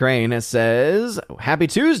see. Dan Crane says, Happy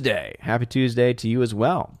Tuesday. Happy Tuesday to you as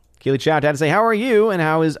well. Keely Chow had to say, how are you? And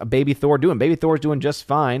how is Baby Thor doing? Baby Thor's doing just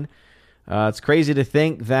fine. It's crazy to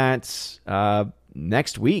think that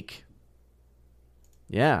next week,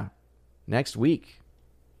 next week,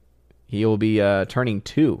 he will be turning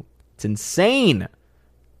 2. It's insane.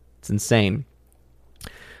 It's insane.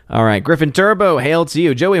 All right, Griffin Turbo, hail to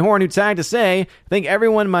you. Joey Horn, who tagged to say, I think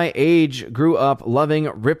everyone my age grew up loving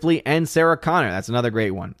Ripley and Sarah Connor. That's another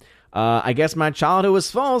great one. I guess my childhood was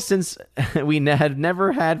false since we had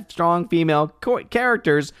never had strong female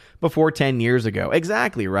characters before 10 years ago.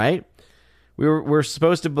 Exactly, right? We're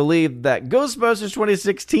supposed to believe that Ghostbusters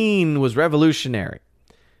 2016 was revolutionary,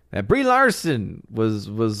 that Brie Larson was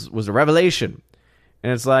a revelation.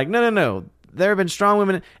 And it's like, no. There have been strong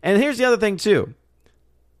women. And here's the other thing, too.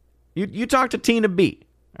 You talk to Tina B,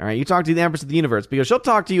 all right? You talk to the Empress of the Universe, because she'll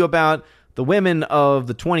talk to you about the women of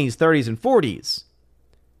the 20s, 30s, and 40s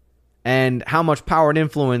and how much power and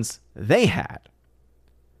influence they had.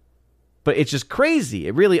 But it's just crazy.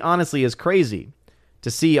 It really, honestly, is crazy to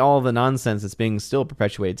see all the nonsense that's being still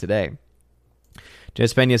perpetuated today.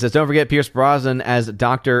 Jess Pena says, don't forget Pierce Brosnan as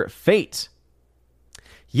Dr. Fate.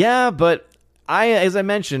 Yeah, but as I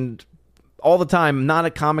mentioned all the time, I'm not a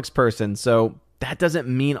comics person, so that doesn't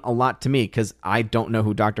mean a lot to me because I don't know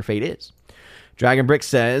who Dr. Fate is. Dragon Brick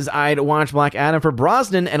says, I'd watch Black Adam for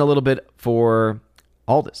Brosnan and a little bit for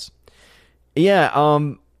Aldous. Yeah,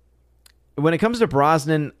 when it comes to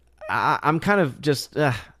Brosnan, I'm kind of just...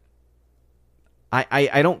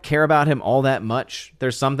 I don't care about him all that much.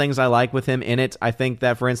 There's some things I like with him in it. I think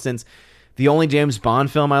that, for instance, the only James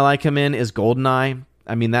Bond film I like him in is GoldenEye.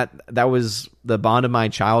 I mean, that was the Bond of my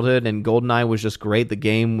childhood, and GoldenEye was just great. The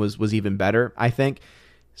game was even better, I think.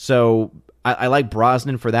 So I like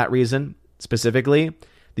Brosnan for that reason, specifically.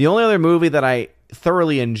 The only other movie that I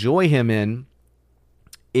thoroughly enjoy him in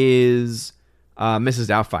is Mrs.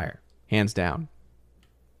 Doubtfire, hands down.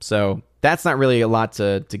 So that's not really a lot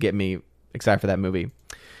to get me excited for that movie.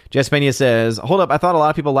 Jess Pena says, hold up, I thought a lot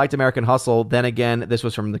of people liked American Hustle. Then again, this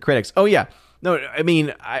was from the critics. Oh, yeah. No, I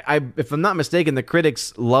mean, I if I'm not mistaken, the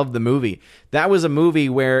critics loved the movie. That was a movie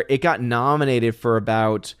where it got nominated for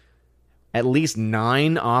about at least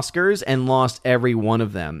 9 Oscars and lost every one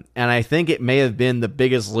of them. And I think it may have been the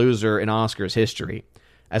biggest loser in Oscars history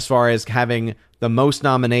as far as having the most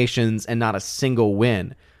nominations and not a single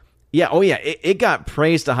win. Yeah, oh yeah, it got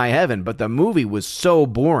praised to high heaven, but the movie was so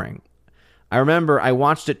boring. I remember I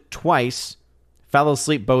watched it twice, fell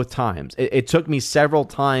asleep both times. It took me several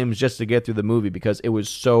times just to get through the movie because it was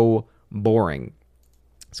so boring.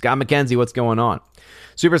 Scott McKenzie, what's going on?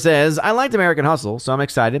 Super says, I liked American Hustle, so I'm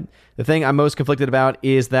excited. The thing I'm most conflicted about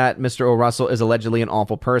is that Mr. O. Russell is allegedly an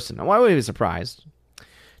awful person. Why would I be surprised?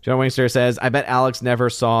 John Wingster says, I bet Alex never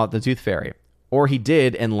saw The Tooth Fairy. Or he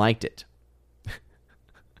did and liked it.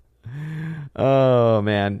 Oh,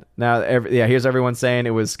 man. Now, here's everyone saying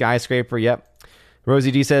it was Skyscraper. Yep.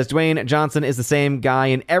 Rosie G says, Dwayne Johnson is the same guy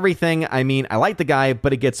in everything. I mean, I like the guy,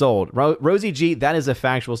 but it gets old. Rosie G, that is a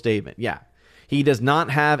factual statement. Yeah. He does not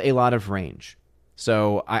have a lot of range.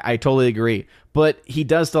 So I totally agree. But he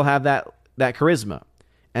does still have that charisma.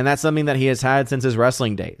 And that's something that he has had since his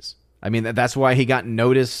wrestling days. I mean, that's why he got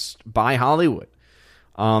noticed by Hollywood.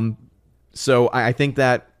 So I think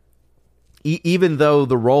that even though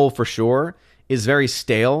the role for sure is very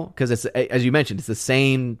stale, because it's, as you mentioned, it's the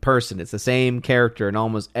same person, it's the same character in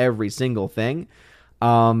almost every single thing.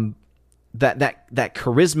 That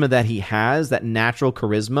charisma that he has, that natural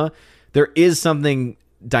charisma, there is something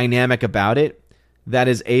dynamic about it that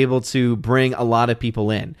is able to bring a lot of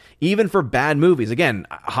people in, even for bad movies. Again,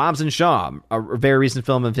 Hobbs and Shaw, a very recent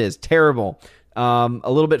film of his, terrible. A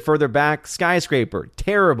little bit further back, Skyscraper,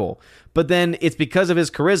 terrible. But then it's because of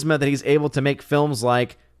his charisma that he's able to make films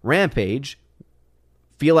like Rampage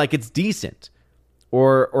feel like it's decent,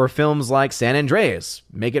 or films like San Andreas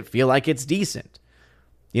make it feel like it's decent.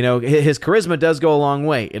 You know, his charisma does go a long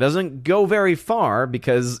way. It doesn't go very far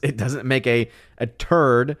because it doesn't make a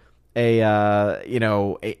turd I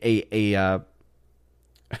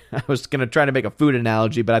was going to try to make a food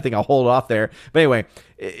analogy, but I think I'll hold off there. But anyway,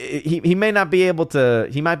 he may not be able to,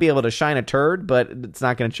 he might be able to shine a turd, but it's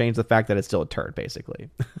not going to change the fact that it's still a turd, basically.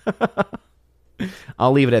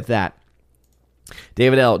 I'll leave it at that.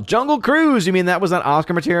 David L. Jungle Cruise. You mean that was not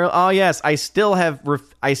Oscar material? Oh yes, I still have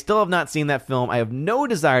not seen that film. I have no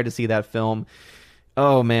desire to see that film.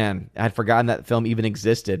 Oh man, I'd forgotten that film even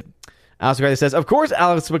existed. Alex McCarthy says, of course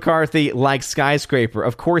Alex McCarthy likes Skyscraper.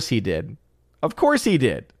 Of course he did. Of course he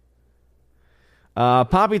did.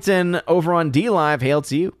 Poppyton over on D-Live. Hail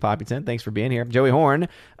to you, Poppyton. Thanks for being here. Joey Horn.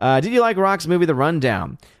 Did you like Rock's movie, The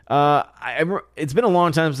Rundown? It's been a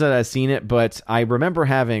long time since I've seen it, but I remember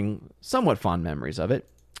having somewhat fond memories of it.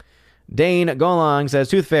 Dane Golong says,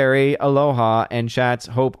 Tooth Fairy, aloha, and chat,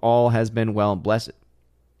 hope all has been well and blessed.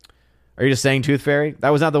 Are you just saying Tooth Fairy? That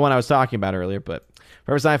was not the one I was talking about earlier, but...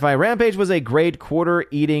 Forever Sci-Fi, Rampage was a great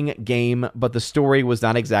quarter-eating game, but the story was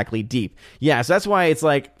not exactly deep. Yeah, so that's why it's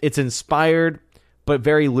like, it's inspired, but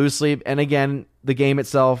very loosely. And again, the game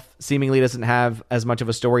itself seemingly doesn't have as much of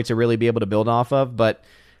a story to really be able to build off of, but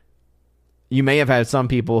you may have had some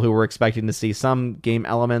people who were expecting to see some game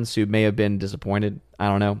elements who may have been disappointed. I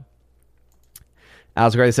don't know.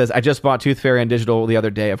 Alex McCarthy says, I just bought Tooth Fairy on digital the other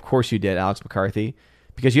day. Of course you did, Alex McCarthy,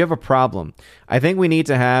 because you have a problem. I think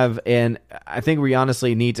we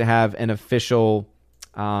honestly need to have an official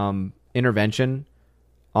intervention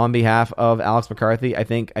on behalf of Alex McCarthy. I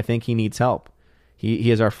think he needs help.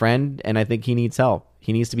 He is our friend, and I think he needs help.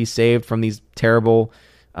 He needs to be saved from these terrible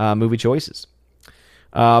movie choices.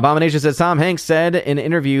 Abomination says Tom Hanks said in an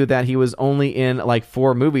interview that he was only in like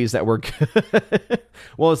 4 movies that were good.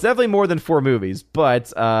 Well, it's definitely more than 4 movies,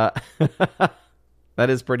 but that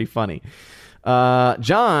is pretty funny.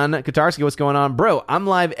 John Katarski, what's going on? Bro, I'm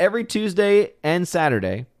live every Tuesday and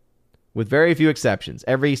Saturday, with very few exceptions.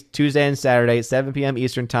 Every Tuesday and Saturday at 7 p.m.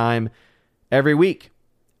 Eastern Time every week.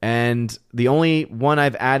 And the only one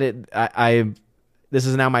I've added, this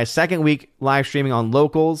is now my 2nd week live streaming on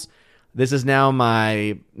Locals. This is now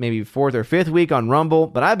my maybe 4th or 5th week on Rumble,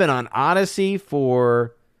 but I've been on Odyssey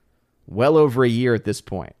for well over a year at this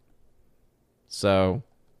point. So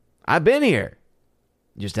I've been here.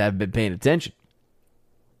 Just haven't been paying attention.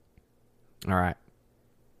 All right.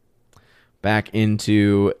 Back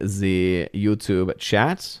into the YouTube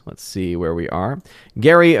chat. Let's see where we are.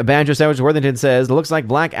 Gary Banjo Sandwich Worthington says, it looks like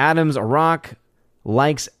Black Adam's Rock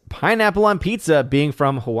likes pineapple on pizza being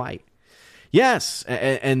from Hawaii. Yes,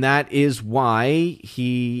 and that is why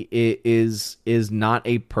he is not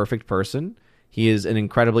a perfect person. He is an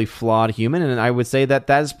incredibly flawed human, and I would say that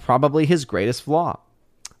is probably his greatest flaw.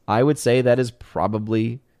 I would say that is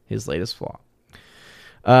probably his latest flaw.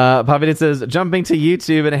 Pavidin says, jumping to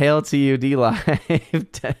YouTube and hail to you,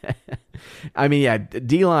 DLive. I mean, yeah,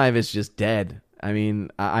 DLive is just dead. I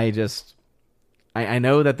mean, I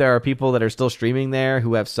know that there are people that are still streaming there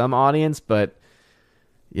who have some audience, but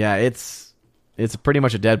yeah, it's pretty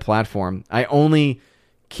much a dead platform. I only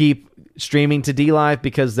keep streaming to DLive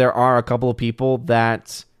because there are a couple of people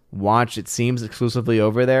that watch, it seems, exclusively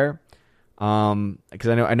over there. Because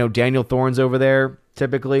I know Daniel Thorne's over there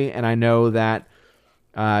typically, and I know that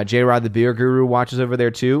J-Rod the Beer Guru watches over there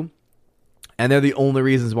too. And they're the only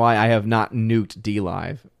reasons why I have not nuked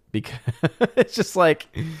DLive, because it's just like,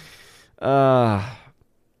 because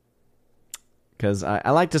I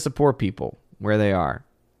like to support people where they are.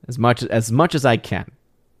 As much as I can.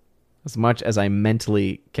 As much as I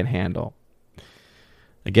mentally can handle.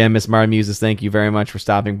 Again, Miss Mara Muses, thank you very much for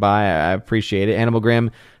stopping by. I appreciate it. Animal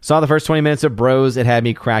Grim, saw the first 20 minutes of Bros. It had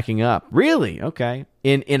me cracking up. Really? Okay.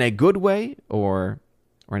 In a good way or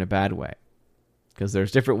in a bad way? Because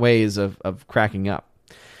there's different ways of cracking up.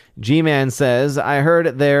 G-Man says, I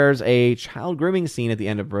heard there's a child grooming scene at the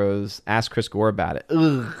end of Bros. Ask Chris Gore about it.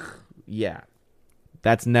 Ugh. Yeah.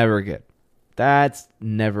 That's never good. That's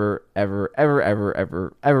never, ever, ever, ever,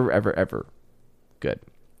 ever, ever, ever, ever good.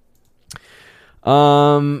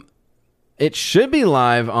 It should be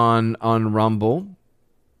live on Rumble.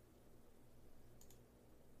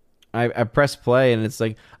 I press play and it's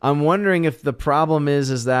like, I'm wondering if the problem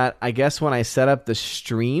is that I guess when I set up the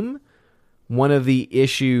stream, one of the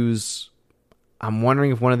issues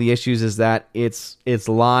is that it's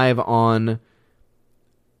live on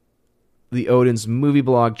the Odin's Movie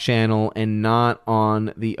Blog channel and not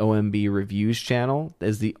on the OMB Reviews channel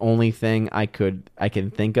is the only thing I can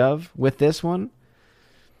think of with this one.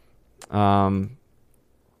 Let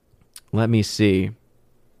me see.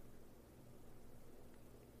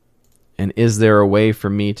 And is there a way for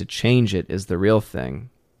me to change it is the real thing.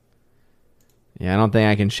 Yeah, I don't think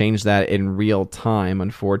I can change that in real time,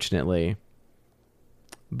 unfortunately.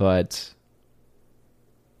 But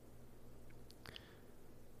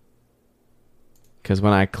because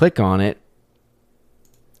when I click on it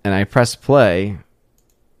and I press play,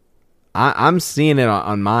 I'm seeing it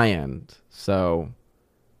on my end. So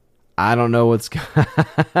I don't know what's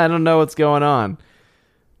going on.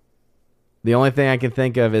 The only thing I can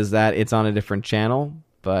think of is that it's on a different channel,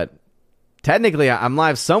 but technically I'm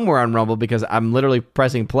live somewhere on Rumble because I'm literally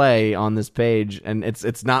pressing play on this page, and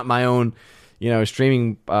it's not my own,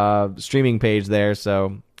 streaming page there.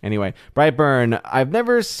 So anyway, Brightburn, I've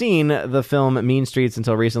never seen the film Mean Streets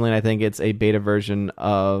until recently, and I think it's a beta version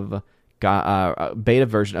of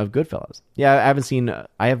Goodfellas. Yeah,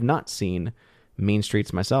 I have not seen Mean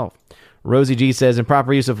Streets myself. Rosie G says,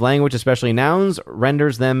 improper use of language, especially nouns,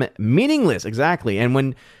 renders them meaningless. Exactly. And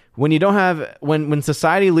when you don't have, when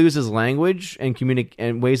society loses language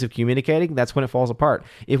and ways of communicating, that's when it falls apart.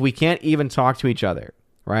 If we can't even talk to each other,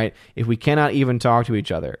 right? If we cannot even talk to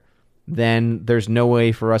each other, then there's no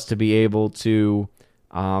way for us to be able to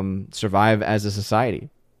survive as a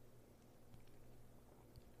society.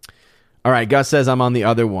 All right, Gus says I'm on the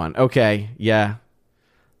other one. Okay, yeah.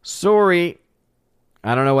 Sorry.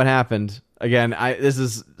 I don't know what happened. Again, this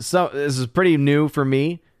is pretty new for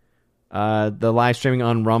me. The live streaming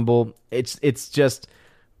on Rumble, it's just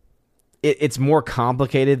it's more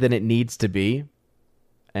complicated than it needs to be.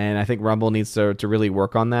 And I think Rumble needs to really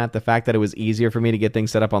work on that. The fact that it was easier for me to get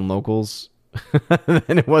things set up on Locals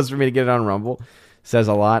than it was for me to get it on Rumble says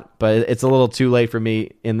a lot. But it's a little too late for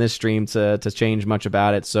me in this stream to change much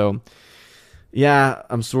about it. So, yeah,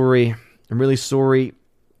 I'm sorry. I'm really sorry.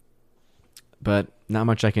 But not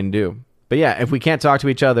much I can do. But yeah, if we can't talk to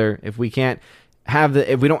each other, if we don't have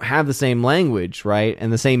the same language, right,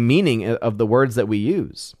 and the same meaning of the words that we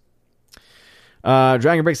use.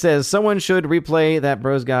 Dragon Brick says, someone should replay that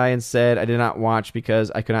Bros guy and said, I did not watch because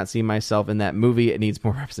I could not see myself in that movie. It needs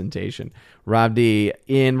more representation. Rob D,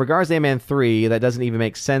 in regards to Ant-Man 3, that doesn't even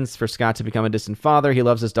make sense for Scott to become a distant father. He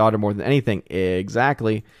loves his daughter more than anything.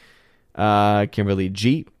 Exactly. Kimberly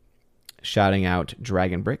G, shouting out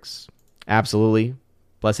Dragon Bricks. Absolutely.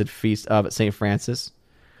 Blessed Feast of St. Francis,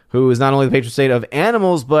 who is not only the patron saint of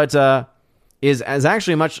animals, but is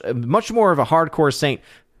actually much more of a hardcore saint.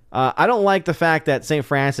 I don't like the fact that St.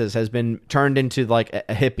 Francis has been turned into like a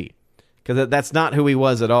hippie, because that's not who he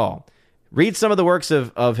was at all. Read some of the works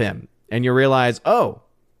of him, and you realize, oh,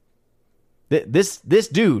 this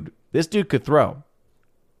dude could throw.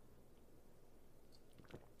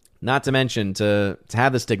 Not to mention to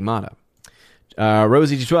have the stigmata.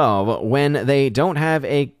 Rosie G12, when they don't have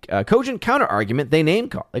a cogent counter argument, they name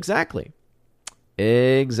call. Exactly.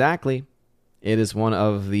 It is one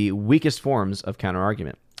of the weakest forms of counter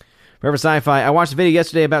argument. Forever Sci-Fi, I watched a video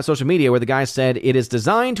yesterday about social media where the guy said it is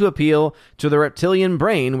designed to appeal to the reptilian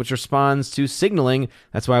brain, which responds to signaling.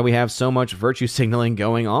 That's why we have so much virtue signaling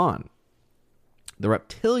going on. The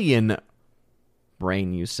reptilian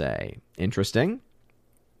brain, you say. Interesting.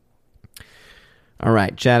 All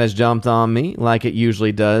right, chat has jumped on me like it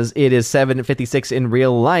usually does. It is 7:56 in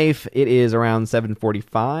real life. It is around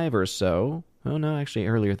 7:45 or so. Oh, no, actually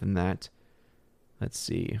earlier than that. Let's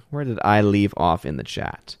see. Where did I leave off in the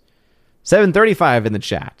chat? 7:35 in the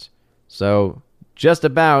chat. So just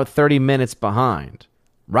about 30 minutes behind.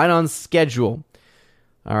 Right on schedule.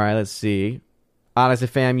 All right, let's see. Odyssey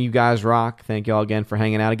fam, you guys rock. Thank you all again for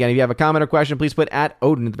hanging out. Again, if you have a comment or question, please put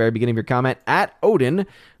 @Odin at the very beginning of your comment. @Odin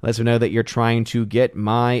lets me know that you're trying to get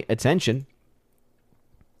my attention.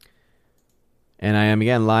 And I am,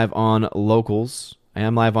 again, live on Locals. I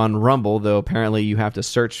am live on Rumble, though apparently you have to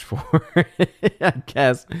search for it, I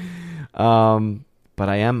guess. But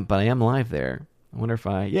I am live there. I wonder if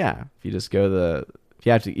if you just go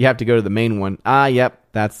you have to go to the main one. Yep,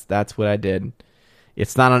 that's what I did.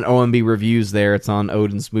 It's not on OMB reviews there. It's on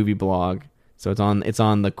Odin's movie blog. So it's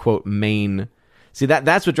on the quote main. See,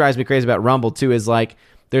 that's what drives me crazy about Rumble too, is like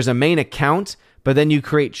there's a main account, but then you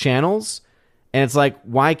create channels, and it's like,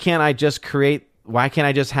 why can't I just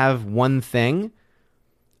have one thing?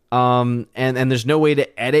 And there's no way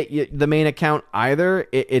to edit the main account either.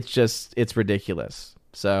 It's ridiculous.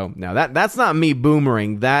 So no, that's not me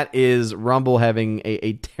boomering. That is Rumble having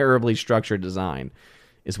a terribly structured design,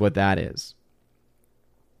 is what that is.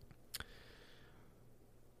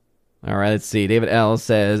 All right, let's see. David L.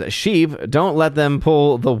 says, sheep, don't let them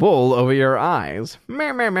pull the wool over your eyes.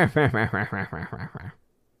 Let's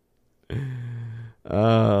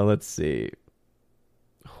see.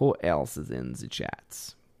 Who else is in the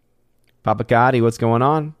chats? Papa Cody, what's going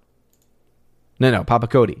on? No, Papa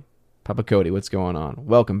Cody. Papa Cody, what's going on?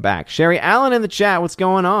 Welcome back. Sherry Allen in the chat, what's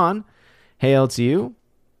going on? Hail to you.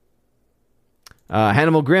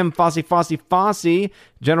 Hannibal Grimm, Fossy.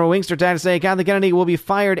 General Wingster trying to say Kathleen Kennedy will be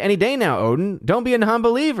fired any day now, Odin. Don't be a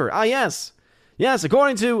non-believer. Yes.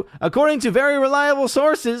 According to very reliable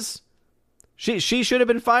sources, she should have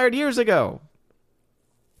been fired years ago.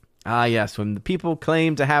 Yes. When the people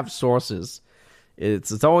claim to have sources,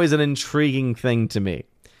 it's always an intriguing thing to me.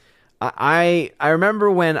 I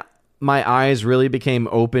remember when my eyes really became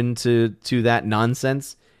open to that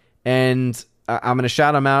nonsense, and I'm going to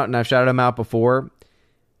shout him out, and I've shouted him out before.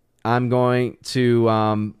 I'm going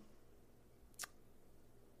to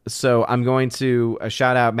shout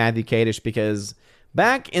out Matthew Kadish, because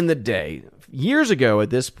back in the day, years ago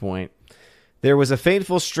at this point, there was a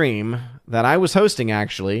fateful stream that I was hosting,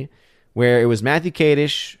 actually, where it was Matthew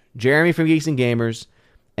Kadish, Jeremy from Geeks and Gamers,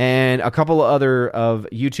 and a couple of other of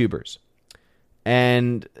YouTubers.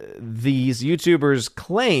 And these YouTubers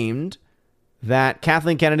claimed that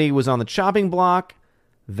Kathleen Kennedy was on the chopping block,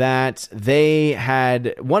 that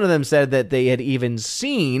one of them said that they had even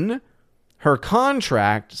seen her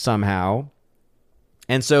contract somehow,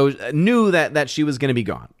 and so knew that she was going to be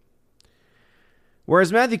gone.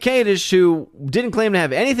 Whereas Matthew Kadish, who didn't claim to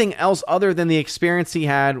have anything else other than the experience he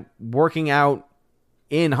had working out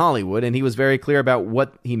in Hollywood, and he was very clear about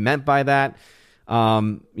what he meant by that.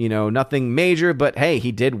 Nothing major, but hey,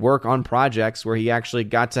 he did work on projects where he actually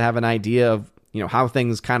got to have an idea of, how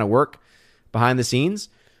things kind of work behind the scenes.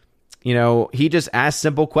 He just asked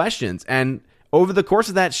simple questions. And over the course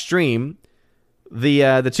of that stream,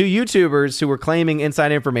 the two YouTubers who were claiming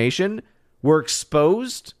inside information were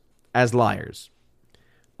exposed as liars.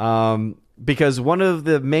 Because one of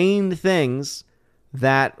the main things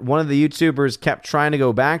that one of the YouTubers kept trying to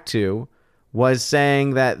go back to was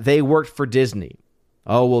saying that they worked for Disney.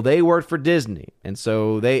 Oh, well, they worked for Disney. And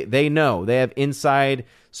so they know, they have inside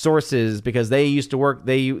sources because they used to work,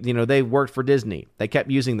 they worked for Disney. They kept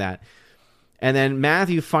using that. And then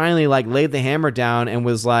Matthew finally laid the hammer down and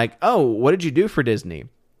was like, oh, what did you do for Disney?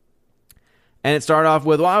 And it started off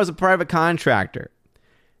with, well, I was a private contractor.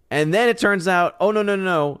 And then it turns out, oh,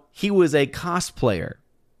 no, he was a cosplayer.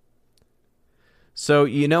 So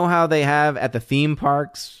you know how they have at the theme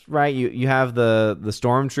parks, right? You have the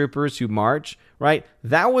stormtroopers who march, right?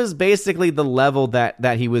 That was basically the level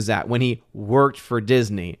that he was at when he worked for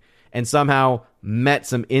Disney and somehow met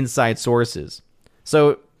some inside sources.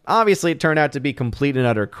 So obviously it turned out to be complete and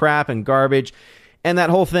utter crap and garbage, and that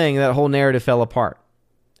whole narrative fell apart.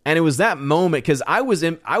 And it was that moment, because I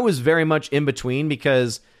was very much in between,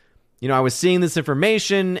 because I was seeing this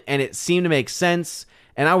information and it seemed to make sense.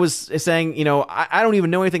 And I was saying, I don't even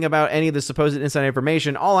know anything about any of the supposed inside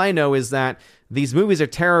information. All I know is that these movies are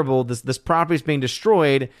terrible. This property is being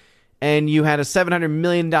destroyed. And you had a $700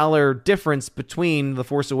 million difference between The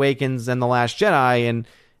Force Awakens and The Last Jedi.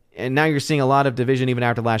 And now you're seeing a lot of division even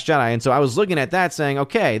after The Last Jedi. And so I was looking at that saying,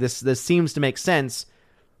 okay, this seems to make sense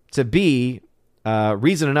to be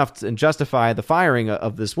reason enough to justify the firing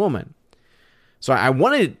of this woman. So I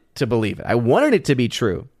wanted to believe it. I wanted it to be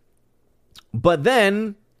true. But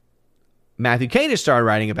then Matthew Kadish started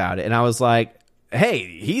writing about it, and I was like,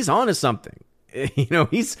 hey, he's onto something.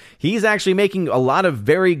 He's actually making a lot of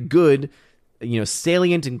very good,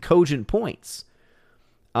 salient and cogent points.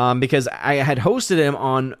 Because I had hosted him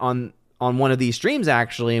on one of these streams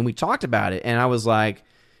actually, and we talked about it, and I was like,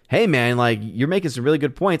 hey man, you're making some really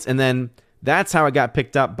good points. And then that's how it got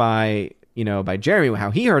picked up by Jeremy,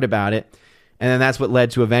 how he heard about it. And then that's what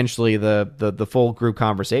led to eventually the full group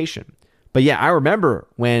conversation. But yeah, I remember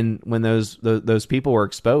when those people were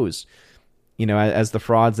exposed, as the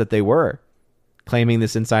frauds that they were, claiming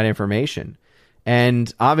this inside information.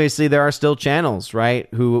 And obviously there are still channels, right,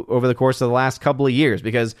 who over the course of the last couple of years,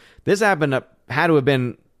 because this had to have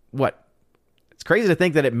been, what? It's crazy to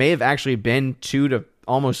think that it may have actually been 2 to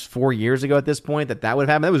almost 4 years ago at this point that would have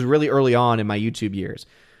happened. That was really early on in my YouTube years.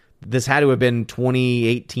 This had to have been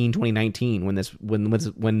 2018, 2019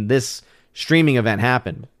 when this streaming event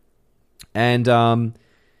happened. And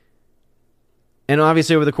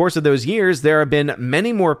obviously over the course of those years, there have been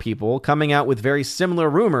many more people coming out with very similar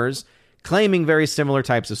rumors, claiming very similar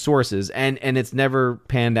types of sources, and it's never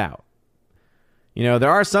panned out.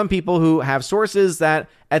 There are some people who have sources that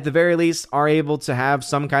at the very least are able to have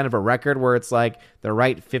some kind of a record where it's like they're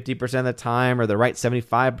right 50% of the time or they're right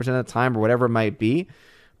 75% of the time or whatever it might be.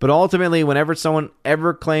 But ultimately, whenever someone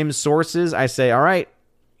ever claims sources, I say, all right,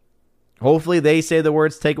 hopefully they say the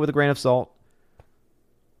words, take it with a grain of salt.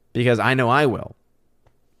 Because I know I will.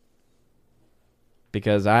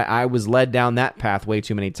 Because I was led down that path way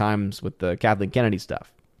too many times with the Kathleen Kennedy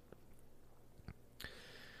stuff.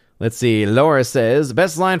 Let's see. Laura says,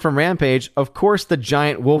 best line from Rampage, of course the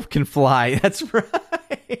giant wolf can fly. That's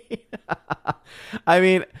right. I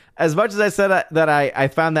mean, as much as I said that I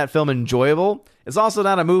found that film enjoyable, it's also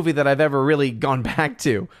not a movie that I've ever really gone back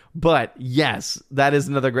to. But yes, that is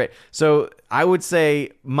another great. So I would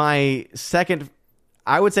say it's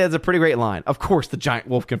a pretty great line. Of course the giant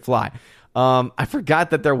wolf can fly. I forgot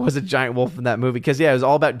that there was a giant wolf in that movie because, it was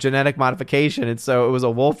all about genetic modification. And so it was a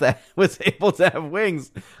wolf that was able to have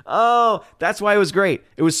wings. Oh, that's why it was great.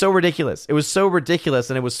 It was so ridiculous. It was so ridiculous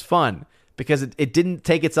and it was fun because it didn't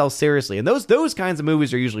take itself seriously. And those kinds of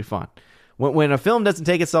movies are usually fun. When a film doesn't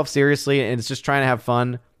take itself seriously and it's just trying to have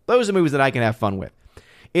fun, those are movies that I can have fun with.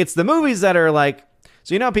 It's the movies that are like,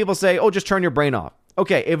 so how people say, oh, just turn your brain off.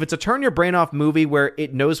 Okay, if it's a turn your brain off movie where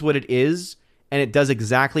it knows what it is and it does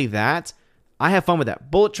exactly that, I have fun with that.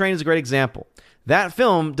 Bullet Train is a great example. That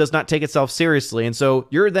film does not take itself seriously, and so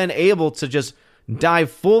you're then able to just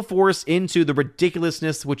dive full force into the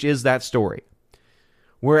ridiculousness which is that story.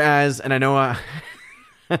 Whereas, and I know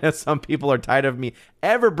some people are tired of me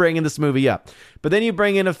ever bringing this movie up, but then you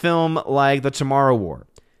bring in a film like The Tomorrow War.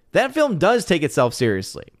 That film does take itself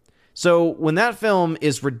seriously. So when that film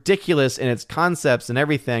is ridiculous in its concepts and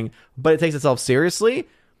everything, but it takes itself seriously,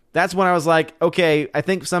 that's when I was like, okay, I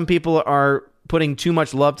think some people are putting too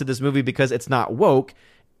much love to this movie because it's not woke.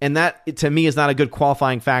 And that, to me, is not a good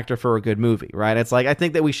qualifying factor for a good movie, right? It's like, I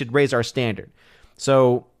think that we should raise our standard.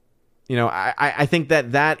 So, I think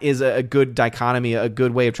that is a good dichotomy, a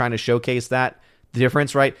good way of trying to showcase that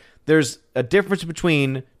difference, right? There's a difference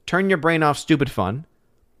between turn your brain off stupid fun,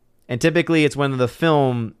 and typically it's when the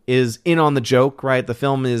film is in on the joke, right? The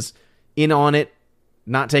film is in on it,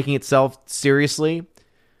 not taking itself seriously.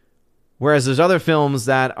 Whereas there's other films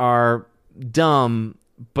that are dumb,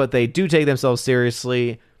 but they do take themselves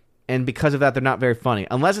seriously, and because of that, they're not very funny.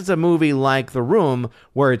 Unless it's a movie like The Room,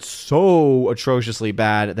 where it's so atrociously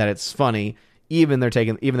bad that it's funny, even though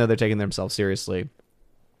they're taking themselves seriously.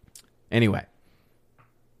 Anyway,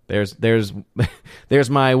 there's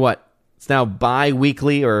my what? It's now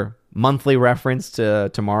bi-weekly or monthly reference to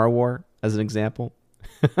Tomorrow War as an example.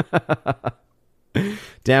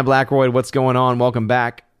 Dan Blackroyd, what's going on? Welcome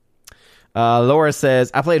back. Laura says,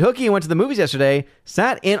 I played hooky and went to the movies yesterday.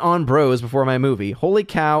 Sat in on Bros before my movie. Holy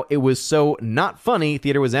cow, it was so not funny.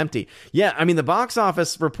 Theater was empty. Yeah, I mean, the box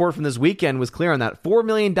office report from this weekend was clear on that. $4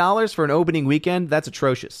 million for an opening weekend. That's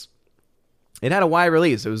atrocious. It had a wide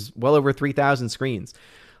release. It was well over 3,000 screens.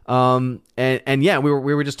 And yeah, we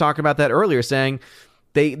were just talking about that earlier, saying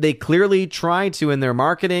they clearly tried to, in their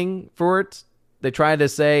marketing for it, they tried to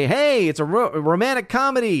say, hey, it's a romantic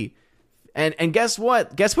comedy. And guess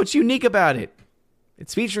what? Guess what's unique about it?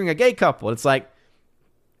 It's featuring a gay couple. It's like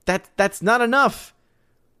that's not enough.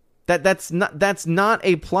 That's not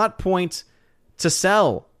a plot point to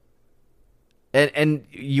sell. And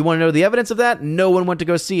you want to know the evidence of that? No one went to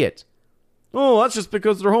go see it. Oh, that's just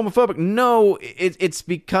because they're homophobic. No, it's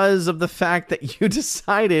because of the fact that you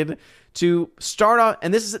decided to start off,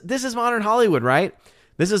 and this is modern Hollywood, right?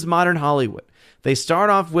 This is modern Hollywood. They start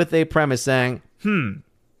off with a premise saying,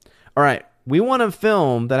 all right, we want a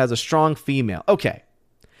film that has a strong female. Okay.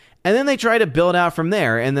 And then they try to build out from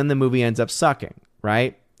there, and then the movie ends up sucking,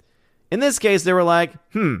 right? In this case, they were like,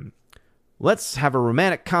 let's have a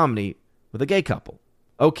romantic comedy with a gay couple.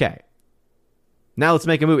 Okay. Now let's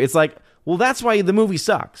make a movie. It's like, well, that's why the movie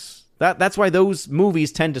sucks. That's why those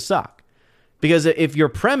movies tend to suck. Because if your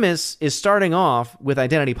premise is starting off with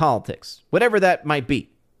identity politics, whatever that might be,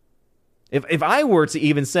 if I were to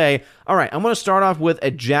even say, all right, I'm going to start off with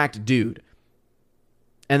a jacked dude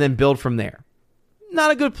and then build from there.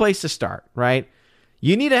 Not a good place to start, right?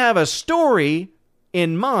 You need to have a story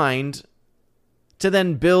in mind to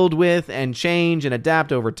then build with and change and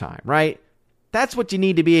adapt over time, right? That's what you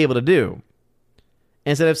need to be able to do.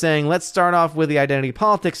 Instead of saying, let's start off with the identity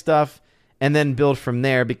politics stuff and then build from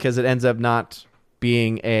there, because it ends up not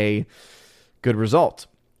being a good result.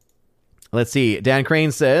 Let's see. Dan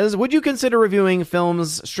Crane says, would you consider reviewing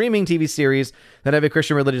films, streaming TV series that have a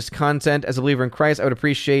Christian religious content? As a believer in Christ, I would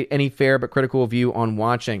appreciate any fair but critical view on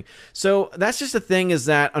watching. So that's just the thing, is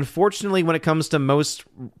that unfortunately, when it comes to most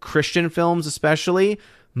Christian films especially,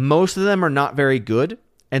 most of them are not very good.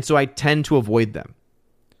 And so I tend to avoid them.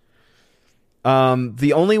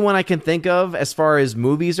 The only one I can think of as far as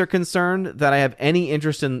movies are concerned that I have any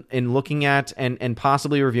interest in looking at and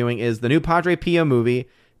possibly reviewing is the new Padre Pio movie,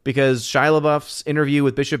 because Shia LaBeouf's interview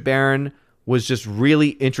with Bishop Barron was just really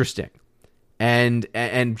interesting. And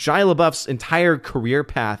Shia LaBeouf's entire career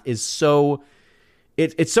path is so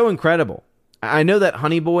incredible. I know that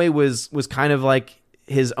Honey Boy was kind of like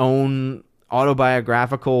his own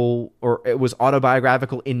autobiographical, or it was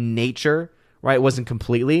autobiographical in nature, right? It wasn't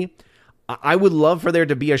completely. I would love for there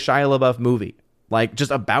to be a Shia LaBeouf movie, like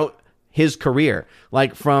just about his career,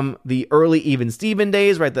 like from the early Even Steven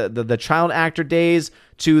days, right? The child actor days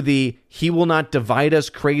to the he will not divide us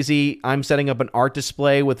crazy. I'm setting up an art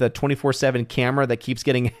display with a 24/7 camera that keeps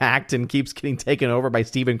getting hacked and keeps getting taken over by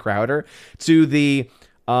Steven Crowder, to the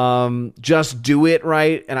just do it,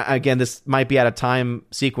 right? And again, this might be out of time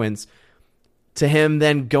sequence, to him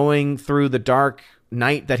then going through the dark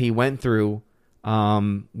night that he went through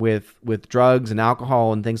with drugs and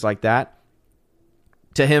alcohol and things like that,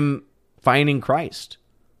 to him finding Christ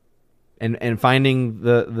and finding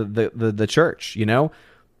the church, you know,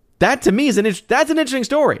 that to me is that's an interesting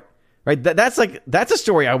story, right? That's a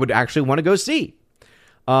story I would actually want to go see.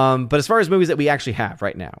 But as far as movies that we actually have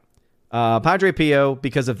right now, Padre Pio,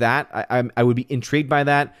 because of that, I would be intrigued by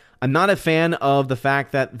that. I'm not a fan of the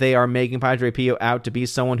fact that they are making Padre Pio out to be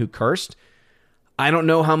someone who cursed. I don't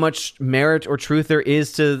know how much merit or truth there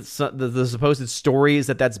is to the supposed stories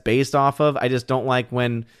that's based off of. I just don't like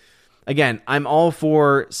when, again, I'm all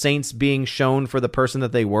for saints being shown for the person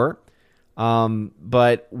that they were.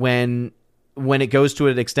 But when it goes to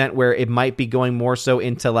an extent where it might be going more so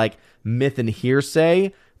into like myth and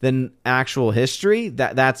hearsay than actual history,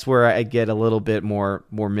 that's where I get a little bit more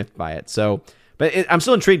miffed by it. So But I'm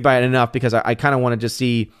still intrigued by it enough because I kind of want to just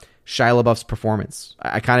see Shia LaBeouf's performance.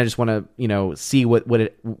 I kind of just want to, see what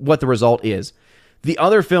the result is. The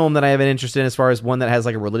other film that I have an interest in, as far as one that has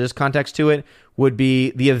like a religious context to it, would be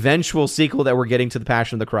the eventual sequel that we're getting to The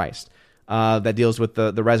Passion of the Christ, that deals with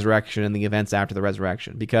the resurrection and the events after the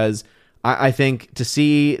resurrection. Because I think to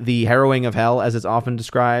see the harrowing of hell, as it's often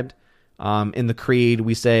described, in the Creed,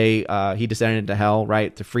 we say he descended into hell,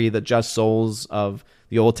 right, to free the just souls of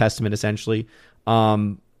the Old Testament, essentially.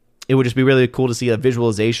 It would just be really cool to see a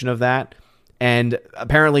visualization of that. And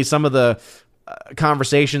apparently some of the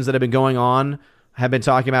conversations that have been going on have been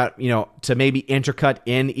talking about, to maybe intercut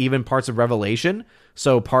in even parts of Revelation.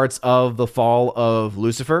 So parts of the fall of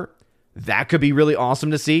Lucifer. That could be really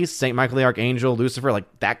awesome to see. St. Michael the Archangel, Lucifer,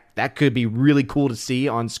 like that could be really cool to see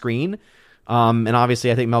on screen. And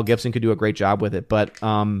obviously I think Mel Gibson could do a great job with it. But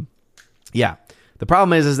yeah, the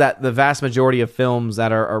problem is that the vast majority of films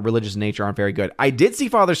that are religious in nature aren't very good. I did see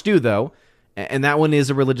Father Stu, though, and that one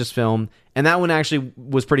is a religious film, and that one actually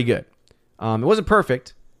was pretty good. It wasn't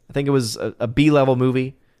perfect. I think it was a B-level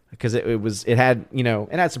movie because it had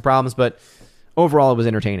some problems, but overall it was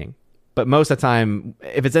entertaining. But most of the time,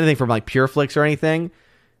 if it's anything from like Pure Flix or anything,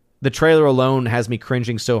 the trailer alone has me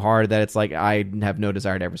cringing so hard that it's like I have no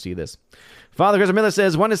desire to ever see this. Father Chris Miller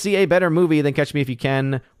says, want to see a better movie than Catch Me If You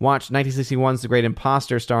Can? Watch 1961's The Great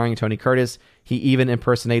Imposter starring Tony Curtis. He even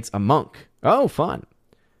impersonates a monk. Oh, fun.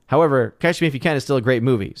 However, Catch Me If You Can is still a great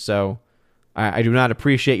movie, so I do not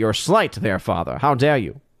appreciate your slight there, Father. How dare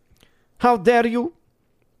you? How dare you?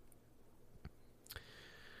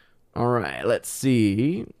 All right, let's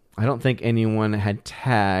see. I don't think anyone had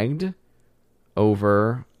tagged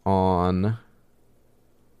over on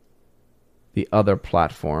the other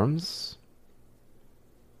platforms.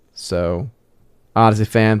 So, Odyssey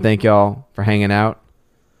fam, thank y'all for hanging out.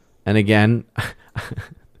 And again,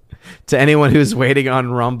 to anyone who's waiting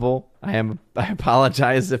on Rumble, I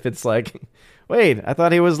apologize if it's like, wait, I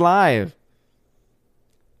thought he was live.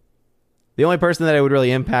 The only person that it would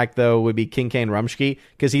really impact, though, would be King Kane Rumsky,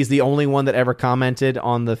 because he's the only one that ever commented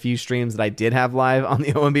on the few streams that I did have live on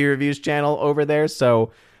the OMB Reviews channel over there,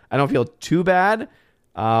 so I don't feel too bad,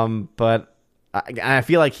 but I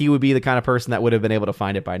feel like he would be the kind of person that would have been able to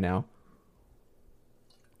find it by now.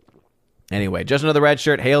 Anyway, just another red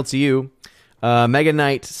shirt. Hail to you. Mega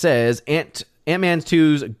Knight says, Ant-Man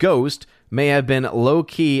 2's Ghost may have been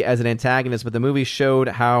low-key as an antagonist, but the movie showed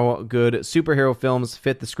how good superhero films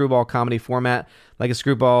fit the screwball comedy format, like a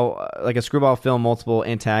screwball film, multiple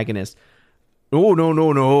antagonists.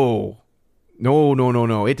 No.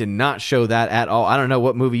 It did not show that at all. I don't know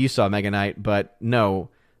what movie you saw, Mega Knight, but no.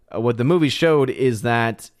 What the movie showed is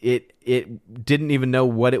that it didn't even know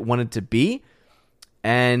what it wanted to be.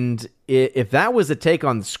 And if that was a take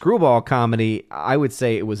on screwball comedy, I would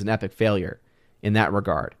say it was an epic failure in that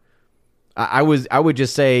regard. I would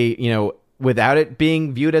just say, without it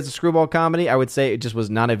being viewed as a screwball comedy, I would say it just was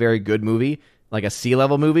not a very good movie, like a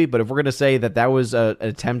C-level movie. But if we're going to say that was an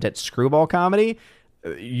attempt at screwball comedy,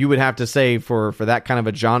 you would have to say for that kind of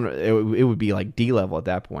a genre, it would be like D-level at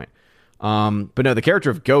that point. But no, the character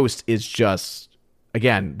of Ghost is just,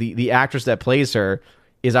 again, the actress that plays her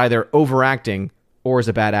is either overacting or is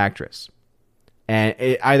a bad actress. And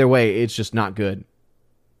either way, it's just not good.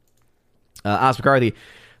 Oz McCarthy,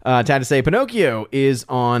 had to say, Pinocchio is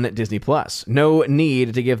on Disney Plus. No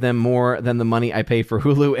need to give them more than the money I pay for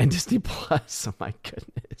Hulu and Disney Plus. Oh my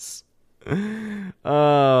goodness.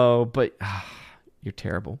 Oh, but you're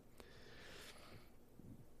terrible.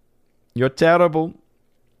 You're terrible.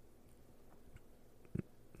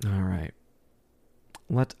 All right.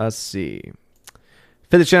 Let us see.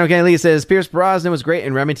 Fifth Channel Kenny Lee says, Pierce Brosnan was great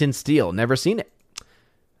in Remington Steele. Never seen it.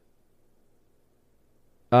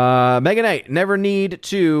 Mega Knight, never need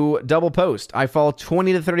to double post. I fall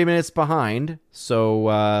 20 to 30 minutes behind,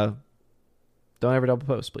 so don't ever double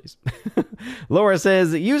post, please. Laura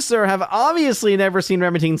says, you, sir, have obviously never seen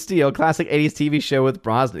Remington Steele, classic 80s TV show with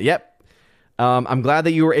Brosnan. Yep. I'm glad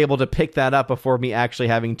that you were able to pick that up before me actually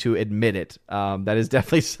having to admit it. That is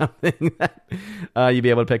definitely something that you'd be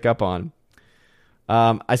able to pick up on.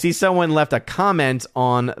 I see someone left a comment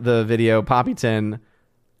on the video, Poppyton.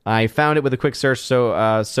 I found it with a quick search,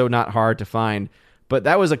 so not hard to find. But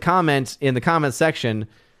that was a comment in the comment section.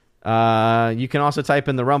 You can also type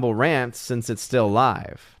in the Rumble rant since it's still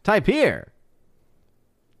live. Type here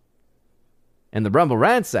in the Rumble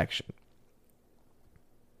rant section.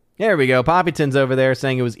 There we go. Poppyton's over there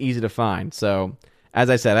saying it was easy to find. So, as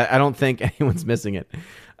I said, I don't think anyone's missing it.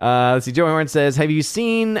 Let's see. Joey Horn says, have you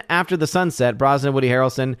seen After the Sunset? Brosnan, Woody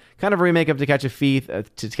Harrelson, kind of a remake of To Catch a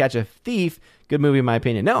Thief. Good movie in my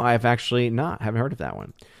opinion. No, I have actually not. Haven't heard of that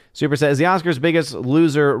one. Super says, the Oscars' biggest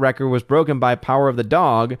loser record was broken by Power of the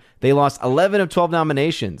Dog. They lost 11 of 12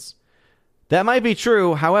 nominations. That might be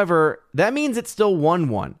true. However, that means it still won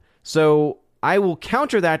one. So I will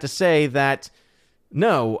counter that to say that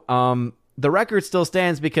no, the record still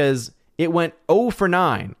stands because it went 0 for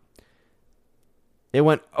 9. It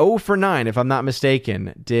went 0 for 9, if I'm not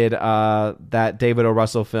mistaken, did that David O.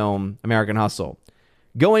 Russell film, American Hustle.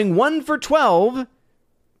 Going 1 for 12,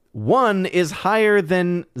 1 is higher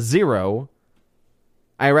than 0.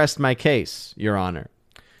 I rest my case, Your Honor.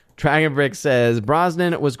 Dragon Brick says,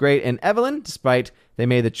 Brosnan was great in Evelyn, despite they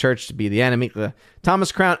made the church to be the enemy.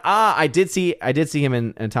 Thomas Crown. I did see him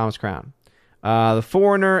in Thomas Crown. The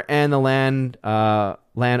Foreigner and the landowner,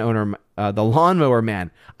 the Lawnmower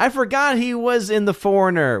Man. I forgot he was in The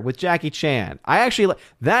Foreigner with Jackie Chan. I actually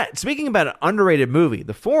that. Speaking about an underrated movie,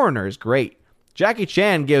 The Foreigner is great. Jackie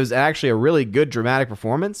Chan gives actually a really good dramatic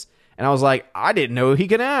performance, and I was like, I didn't know he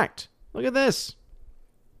could act. Look at this.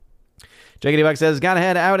 Jaggedy Buck says, gotta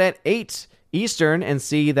head out at 8 Eastern and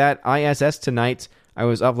see that ISS tonight. I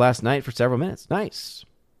was up last night for several minutes. Nice.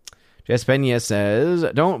 Jess Pena says,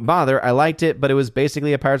 don't bother. I liked it, but it was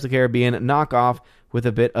basically a Pirates of the Caribbean knockoff with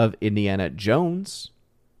a bit of Indiana Jones.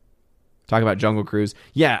 Talk about Jungle Cruise.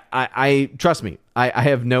 Yeah, I trust me. I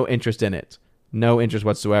have no interest in it. No interest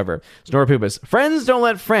whatsoever. Snorpoopas. Friends don't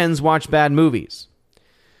let friends watch bad movies.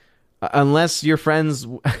 Unless you're friends...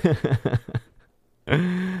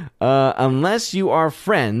 unless you are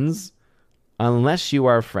friends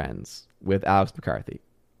with Alex McCarthy.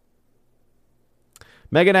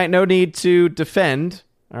 Mega Knight, no need to defend.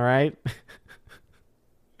 All right.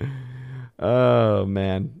 Oh,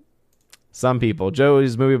 man. Some people.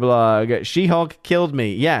 Joey's movie blog. She-Hulk killed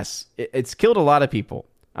me. Yes, it's killed a lot of people.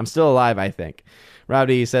 I'm still alive, I think.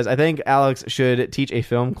 Rowdy says, I think Alex should teach a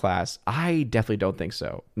film class. I definitely don't think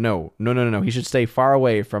so. No. He should stay far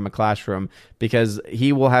away from a classroom because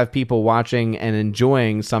he will have people watching and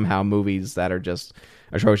enjoying somehow movies that are just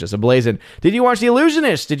atrocious. Ablazin, did you watch The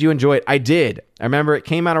Illusionist? Did you enjoy it? I did. I remember it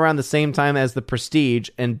came out around the same time as The Prestige,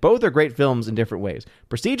 and both are great films in different ways.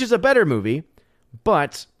 Prestige is a better movie,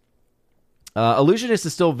 but Illusionist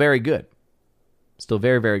is still very good. Still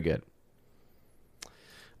very, very good.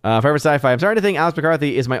 Forever Sci-Fi. I'm starting to think Alex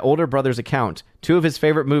McCarthy is my older brother's account. 2 of his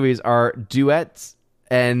favorite movies are Duets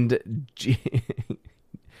and...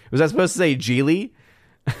 Was I supposed to say Geely?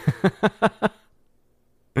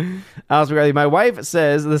 Alex McCarthy. My wife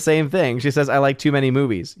says the same thing. She says I like too many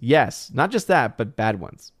movies. Yes. Not just that, but bad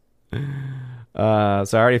ones. So I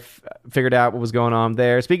already figured out what was going on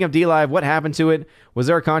there. Speaking of D-Live, what happened to it? Was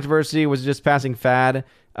there a controversy? Was it just passing fad?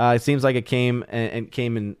 It seems like it came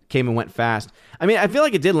and went fast. I mean, I feel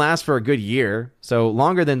like it did last for a good year, so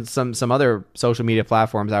longer than some other social media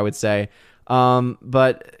platforms, I would say.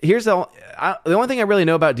 But here's the only thing I really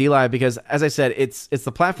know about DLive, because as I said, it's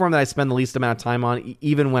the platform that I spend the least amount of time on,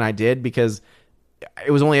 even when I did, because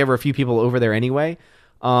it was only ever a few people over there anyway.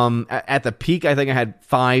 At the peak, I think I had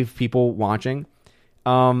 5 people watching.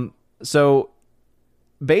 So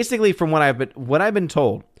basically, from what I've been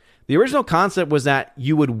told, the original concept was that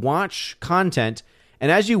you would watch content,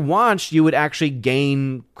 and as you watched, you would actually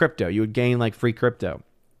gain crypto. You would gain like free crypto.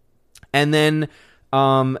 And then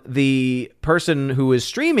the person who was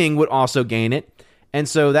streaming would also gain it. And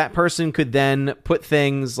so that person could then put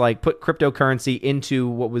things like put cryptocurrency into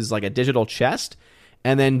what was like a digital chest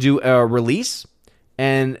and then do a release.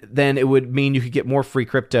 And then it would mean you could get more free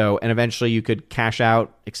crypto and eventually you could cash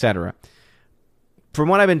out, etc. From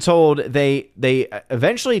what I've been told, they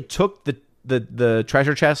eventually took the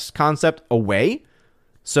treasure chest concept away.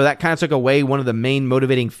 So that kind of took away one of the main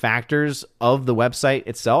motivating factors of the website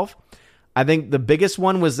itself. I think the biggest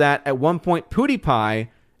one was that at one point PewDiePie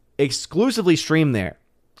exclusively streamed there.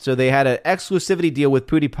 So they had an exclusivity deal with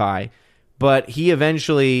PewDiePie, but he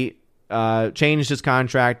eventually changed his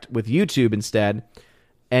contract with YouTube instead.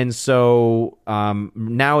 And so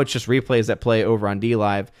now it's just replays that play over on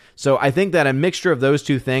DLive. So I think that a mixture of those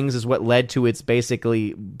two things is what led to its basic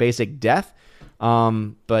death.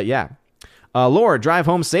 But yeah. Laura, drive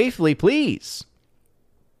home safely, please.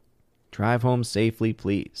 Drive home safely,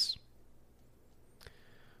 please.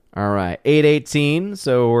 All right, 8:18.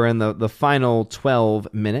 So we're in the final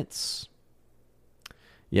 12 minutes.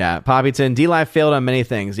 Yeah, Poppyton, DLive failed on many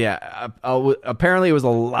things. Yeah, apparently it was a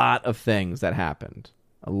lot of things that happened.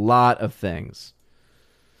 A lot of things.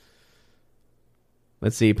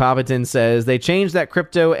 Let's see. Poppyton says they changed that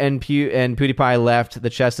crypto and PewDiePie left. The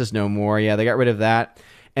chest is no more. Yeah, they got rid of that.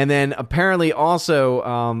 And then apparently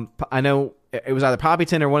also, I know it was either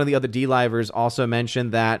Poppyton or one of the other D-Livers also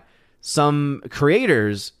mentioned that some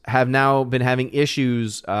creators have now been having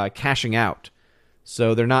issues cashing out.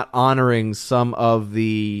 So they're not honoring some of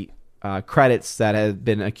the credits that have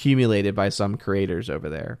been accumulated by some creators over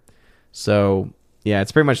there. So, yeah,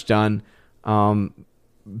 it's pretty much done.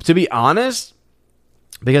 To be honest,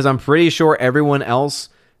 because I'm pretty sure everyone else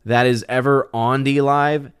that is ever on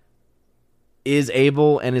DLive is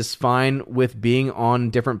able and is fine with being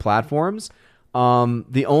on different platforms.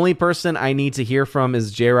 The only person I need to hear from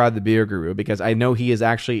is J-Rod the Beer Guru, because I know he is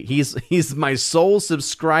actually he's my sole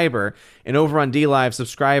subscriber, and over on DLive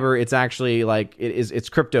subscriber it's actually like it's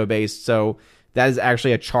crypto based, so that is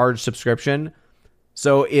actually a charged subscription.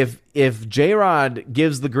 So if J-Rod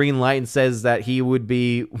gives the green light and says that he would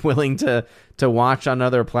be willing to watch on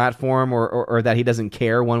another platform or that he doesn't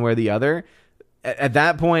care one way or the other, at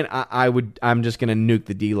that point I'm just gonna nuke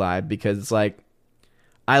the DLive, because it's like,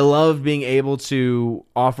 I love being able to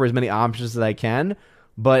offer as many options as I can,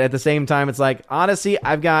 but at the same time, it's like, Odyssey,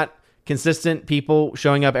 I've got consistent people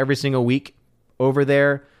showing up every single week over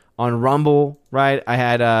there. On Rumble, right? I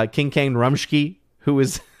had King Kane Rumsky, who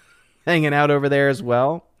was hanging out over there as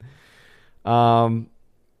well. Pavidin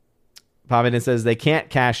says they can't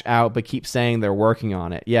cash out, but keep saying they're working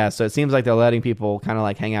on it. Yeah, so it seems like they're letting people kind of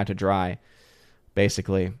like hang out to dry,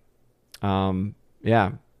 basically.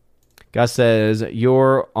 Yeah. Gus says,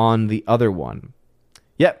 you're on the other one.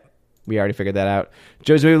 Yep, we already figured that out.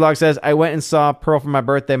 Joe's Movie Vlog says, I went and saw Pearl for my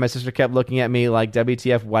birthday. My sister kept looking at me like,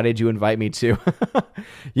 WTF, why did you invite me to?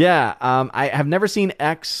 Yeah, I have never seen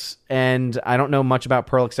X, and I don't know much about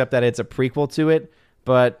Pearl except that it's a prequel to it.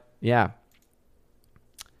 But, yeah.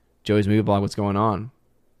 Joey's Movie Vlog, what's going on?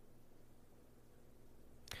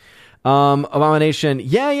 Abomination,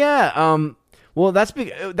 yeah. Well,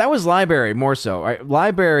 that was Library more so. Right?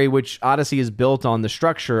 Library, which Odyssey is built on the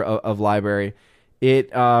structure of Library, it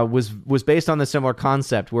was based on the similar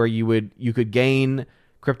concept where you could gain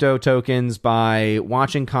crypto tokens by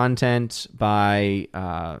watching content, by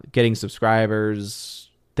getting subscribers,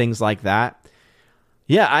 things like that.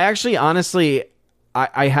 Yeah, I actually honestly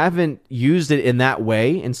I haven't used it in that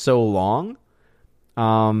way in so long,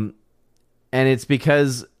 and it's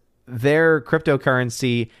because their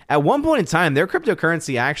cryptocurrency, at one point in time, their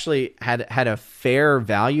cryptocurrency actually had a fair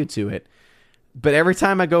value to it. But every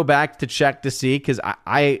time I go back to check to see, because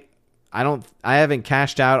I haven't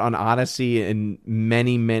cashed out on Odyssey in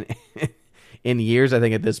many in years, I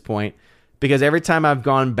think, at this point, because every time I've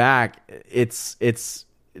gone back, it's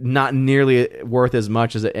not nearly worth as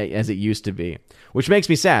much as it used to be, which makes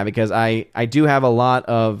me sad, because I do have a lot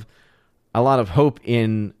of hope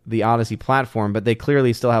in the Odyssey platform, but they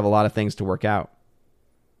clearly still have a lot of things to work out.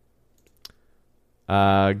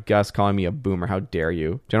 Gus calling me a boomer. How dare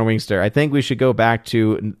you? General Wingster, I think we should go back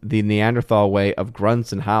to the Neanderthal way of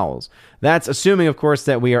grunts and howls. That's assuming, of course,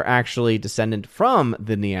 that we are actually descendant from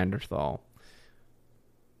the Neanderthal.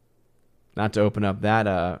 Not to open up that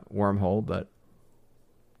wormhole, but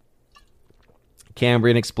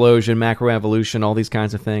Cambrian explosion, macroevolution, all these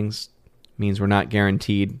kinds of things means we're not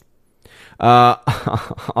guaranteed.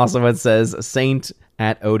 Also, it says Saint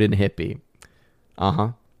at Odin Hippie.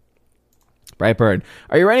 Brightbird,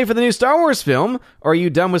 are you ready for the new Star Wars film, or are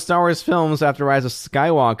you done with Star Wars films after Rise of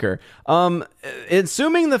Skywalker?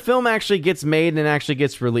 Assuming the film actually gets made and actually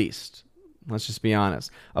gets released. Let's just be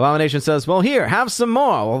honest. Abomination says, well, here, have some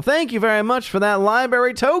more. Well, thank you very much for that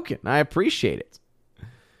library token. I appreciate it.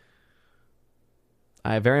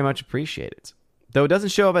 I very much appreciate it. Though it doesn't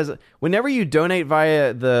show up as... Whenever you donate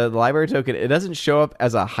via the library token, it doesn't show up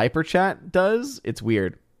as a hyper chat does. It's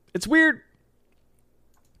weird.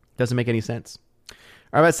 Doesn't make any sense. All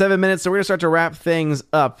right, about 7 minutes, so we're going to start to wrap things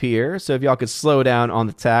up here. So if y'all could slow down on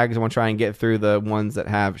the tags, I want to try and get through the ones that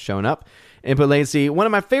have shown up. Input latency. One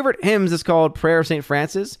of my favorite hymns is called Prayer of St.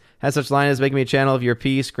 Francis. Has such line as, make me a channel of your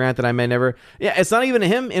peace, grant that I may never... Yeah, it's not even a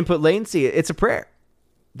hymn, input latency. It's a prayer.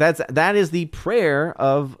 That is the prayer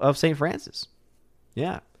of St. Francis.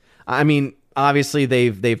 Yeah. I mean, obviously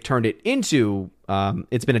they've turned it into...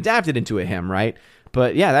 it's been adapted into a hymn, right?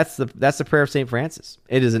 But yeah, that's the prayer of St. Francis.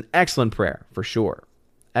 It is an excellent prayer, for sure.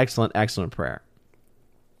 Excellent prayer.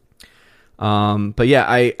 But yeah,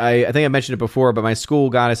 I think I mentioned it before, but my school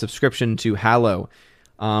got a subscription to Hallow,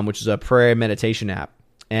 which is a prayer meditation app.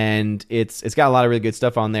 And it's got a lot of really good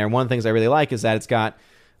stuff on there. One of the things I really like is that it's got,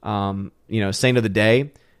 Saint of the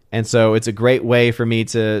Day. And so it's a great way for me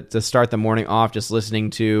to start the morning off just listening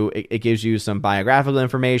to, it gives you some biographical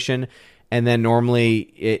information. And then normally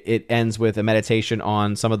it ends with a meditation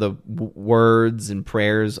on some of the words and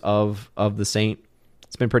prayers of the saint.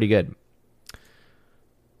 It's been pretty good.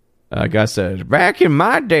 Gus says, back in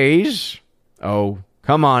my days. Oh,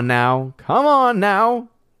 come on now. Come on now.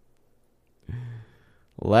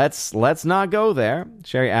 Let's not go there.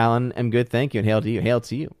 Sherry Allen, I'm good. Thank you. And hail to you. Hail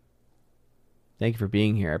to you. Thank you for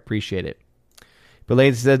being here. I appreciate it. But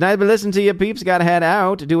Lady says, nice to listen to you, peeps. Gotta head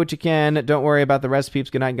out. Do what you can. Don't worry about the rest, peeps.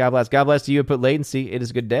 Good night and God bless. God bless to you. Put latency. It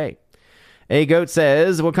is a good day. A Goat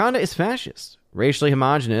says, Wakanda is fascist, racially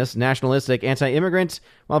homogenous, nationalistic, anti-immigrant,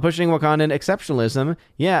 while pushing Wakandan exceptionalism.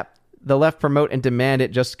 Yeah, the left promote and demand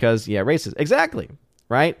it just because, racist. Exactly,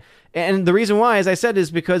 right? And the reason why, as I said,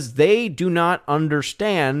 is because they do not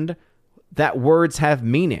understand that words have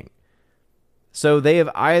meaning. So they have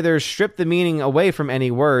either stripped the meaning away from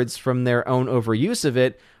any words from their own overuse of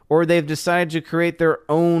it, or they've decided to create their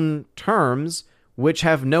own terms which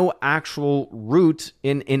have no actual root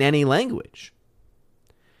in any language.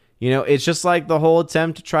 It's just like the whole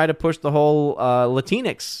attempt to try to push the whole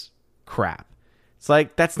Latinx crap. It's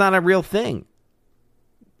like, that's not a real thing.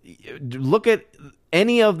 Look at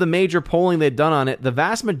any of the major polling they've done on it. The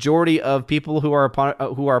vast majority of people who are part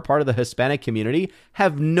of the Hispanic community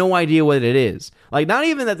have no idea what it is. Like, not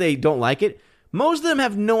even that they don't like it. Most of them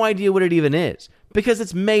have no idea what it even is because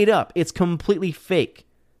it's made up. It's completely fake.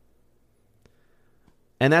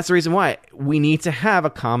 And that's the reason why we need to have a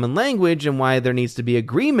common language and why there needs to be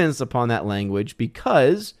agreements upon that language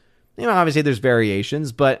because, obviously there's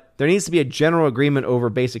variations, but there needs to be a general agreement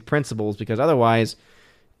over basic principles because otherwise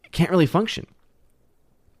it can't really function.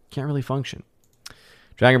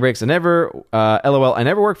 Dragon Breaks, LOL, I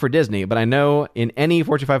never worked for Disney, but I know in any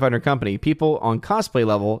Fortune 500 company, people on cosplay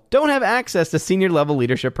level don't have access to senior level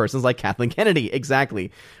leadership persons like Kathleen Kennedy.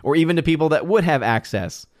 Exactly. Or even to people that would have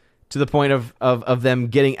access to the point of them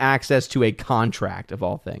getting access to a contract of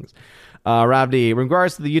all things. Rob D, in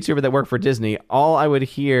regards to the YouTuber that worked for Disney, all I would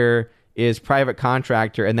hear is private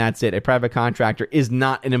contractor, and that's it. A private contractor is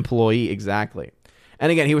not an employee. Exactly.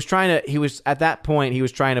 And again, he was trying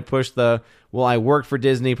to push I worked for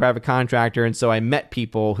Disney, private contractor, and so I met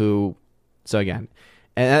people who, and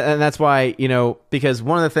that's why, because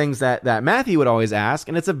one of the things that Matthew would always ask,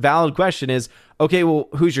 and it's a valid question, is, okay, well,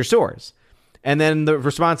 who's your source? And then the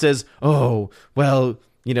response is, oh, well,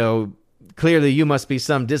 clearly you must be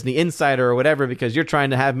some Disney insider or whatever because you're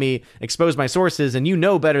trying to have me expose my sources, and you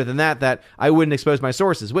know better than that I wouldn't expose my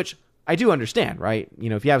sources, which I do understand, right?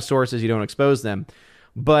 If you have sources, you don't expose them.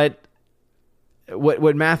 But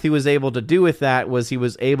what Matthew was able to do with that was he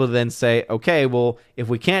was able to then say, okay, well, if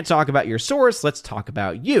we can't talk about your source, let's talk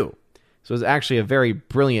about you. So it was actually a very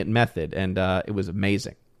brilliant method, and it was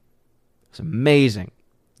amazing. It's amazing.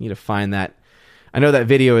 You need to find that. I know that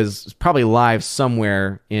video is probably live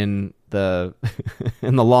somewhere in the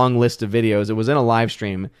in the long list of videos. It was in a live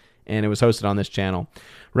stream, and it was hosted on this channel.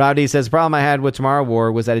 Rowdy says, the problem I had with Tomorrow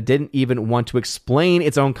War was that it didn't even want to explain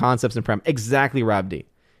its own concepts and premise. Exactly, Rowdy.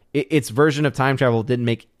 Its version of time travel didn't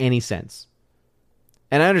make any sense.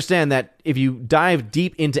 And I understand that if you dive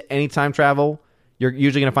deep into any time travel, you're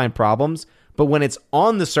usually going to find problems. But when it's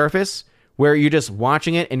on the surface, where you're just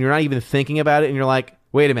watching it and you're not even thinking about it, and you're like,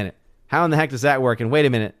 wait a minute, how in the heck does that work? And wait a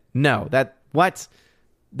minute, no, what?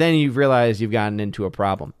 Then you realize you've gotten into a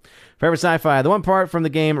problem. Forever Sci-Fi, the one part from the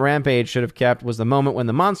game Rampage should have kept was the moment when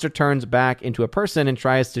the monster turns back into a person and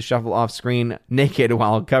tries to shuffle off screen naked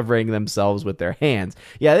while covering themselves with their hands.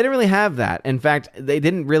 Yeah, they didn't really have that. In fact, they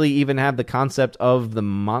didn't really even have the concept of the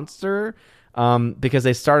monster because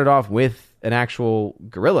they started off with an actual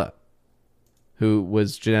gorilla who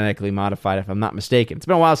was genetically modified, if I'm not mistaken. It's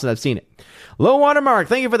been a while since I've seen it. Low Watermark,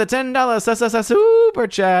 thank you for the $10 super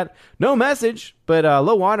chat. No message, but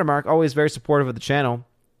Low Watermark, always very supportive of the channel.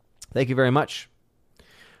 Thank you very much.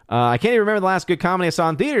 I can't even remember the last good comedy I saw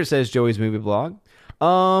in theater, says Joey's Movie Blog.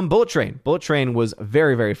 Bullet Train. Bullet Train was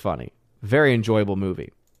very, very funny. Very enjoyable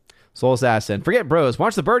movie. Soul Assassin. Forget Bros.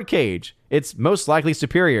 Watch The Birdcage. It's most likely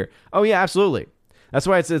superior. Oh, yeah, absolutely. That's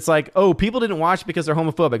why it's like, oh, people didn't watch it because they're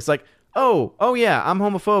homophobic. It's like, oh, yeah, I'm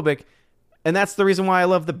homophobic. And that's the reason why I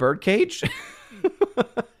love The Birdcage.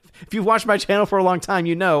 If you've watched my channel for a long time,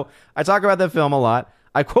 you know I talk about that film a lot.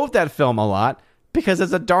 I quote that film a lot. Because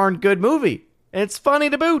it's a darn good movie. And it's funny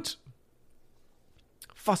to boot.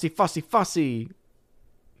 Fussy.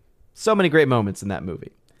 So many great moments in that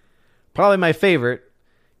movie. Probably my favorite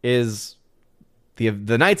is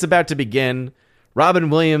the night's about to begin. Robin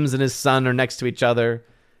Williams and his son are next to each other.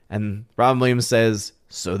 And Robin Williams says,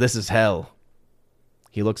 so this is hell.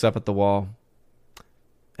 He looks up at the wall.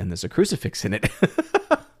 And there's a crucifix in it.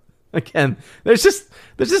 Again, there's just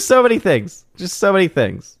so many things. Just so many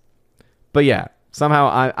things. But yeah.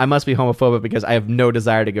 Somehow I must be homophobic because I have no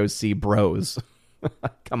desire to go see Bros.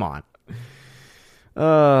 Come on.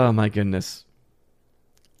 Oh, my goodness.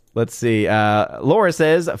 Let's see. Laura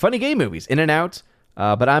says, funny gay movies, In and Out,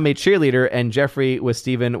 but I'm a cheerleader, and Jeffrey with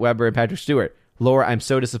Steven Weber and Patrick Stewart. Laura, I'm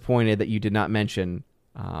so disappointed that you did not mention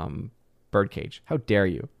Birdcage. How dare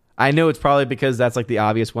you? I know it's probably because that's like the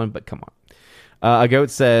obvious one, but come on. A goat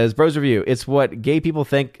says, Bros Review, it's what gay people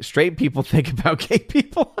think, straight people think about gay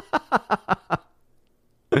people.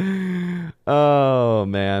 Oh,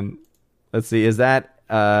 man. Let's see. Is that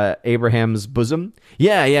Abraham's bosom?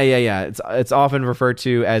 Yeah. It's often referred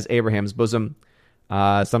to as Abraham's bosom.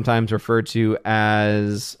 Sometimes referred to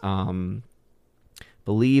as,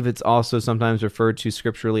 believe it's also sometimes referred to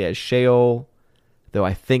scripturally as Sheol, though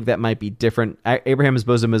I think that might be different. Abraham's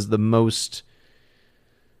bosom is the most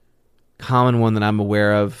common one that I'm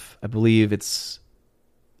aware of. I believe it's,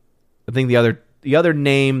 I think the other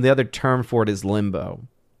name, the other term for it is limbo.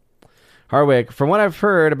 Hardwick, from what I've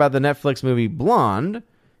heard about the Netflix movie Blonde,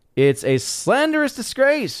 it's a slanderous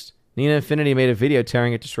disgrace. Nina Infinity made a video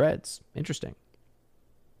tearing it to shreds. Interesting.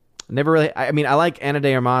 Never really, I mean, I like Ana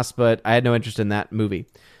de Armas, but I had no interest in that movie.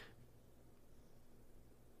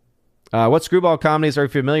 What screwball comedies are you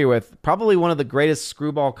familiar with? Probably one of the greatest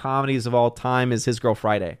screwball comedies of all time is His Girl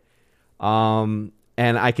Friday. And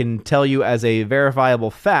I can tell you as a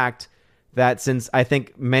verifiable fact that since I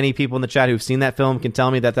think many people in the chat who've seen that film can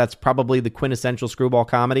tell me that that's probably the quintessential screwball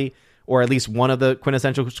comedy, or at least one of the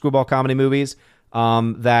quintessential screwball comedy movies,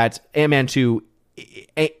 that Ant-Man 2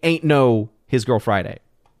 ain't no His Girl Friday.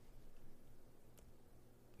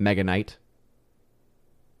 Mega Knight.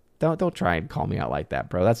 Don't try and call me out like that,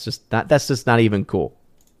 bro. That's just not even cool.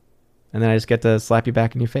 And then I just get to slap you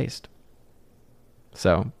back in your face.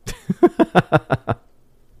 So,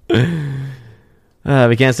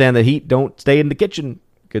 we can't stand the heat. Don't stay in the kitchen,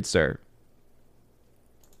 good sir.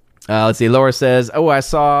 Let's see. Laura says, "Oh, I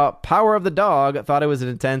saw Power of the Dog. Thought it was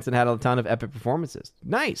intense and had a ton of epic performances.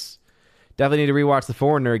 Nice. Definitely need to rewatch The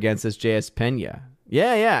Foreigner again," says J.S. Pena.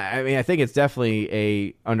 Yeah. I mean, I think it's definitely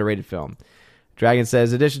a underrated film. Dragon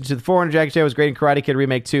says, in addition to The Foreigner, Jackie Chan was great in Karate Kid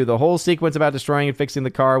Remake 2. The whole sequence about destroying and fixing the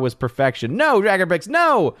car was perfection. No, Dragon Bricks,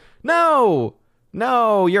 no,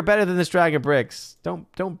 you're better than this, Dragon Bricks.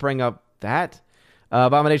 Don't bring up that.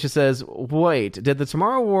 Abomination says, wait, did the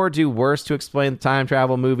Tomorrow War do worse to explain the time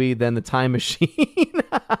travel movie than the Time Machine?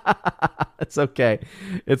 It's okay,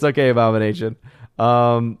 Abomination.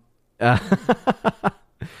 I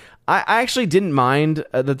actually didn't mind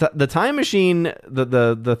the Time Machine,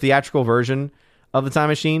 the theatrical version of the Time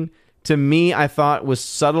Machine. To me, I thought was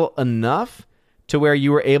subtle enough to where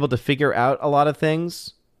you were able to figure out a lot of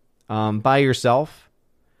things by yourself.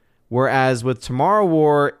 Whereas with Tomorrow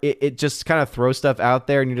War, it just kind of throws stuff out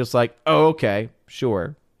there and you're just like, oh, okay,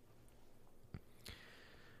 sure.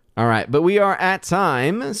 All right, but we are at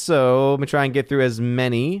time, so let me try and get through as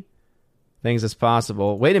many things as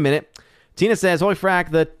possible. Wait a minute. Tina says, holy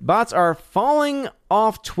frack, the bots are falling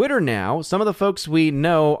off Twitter now. Some of the folks we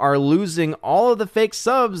know are losing all of the fake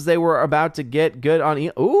subs they were about to get good on.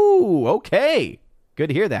 Ooh, okay. Good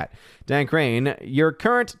to hear that. Dan Crane, your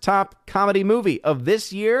current top comedy movie of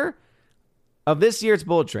this year? Of this year, it's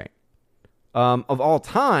Bullet Train. Of all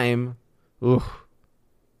time, ooh,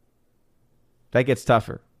 that gets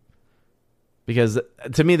tougher. Because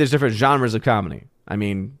to me, there's different genres of comedy. I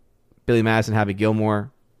mean, Billy Madison, Happy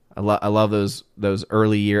Gilmore. I love those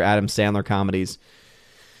early year Adam Sandler comedies.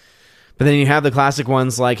 But then you have the classic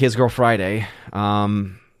ones like His Girl Friday.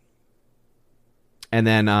 And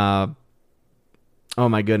then, oh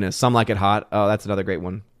my goodness, Some Like It Hot. Oh, that's another great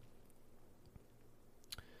one.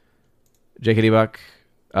 JKD Buck.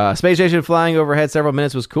 Space Station flying overhead several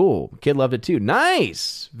minutes was cool. Kid loved it too.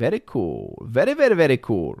 Nice. Very cool. Very, very, very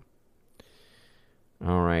cool.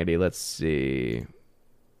 Alrighty, let's see.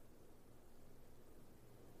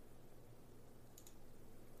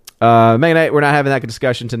 Mega Knight, we're not having that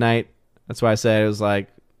discussion tonight. That's why I said it was like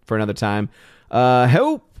for another time.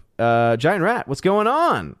 Hope, Giant Rat, what's going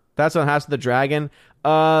on? That's on House of the Dragon.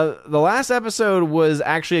 The last episode was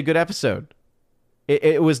actually a good episode.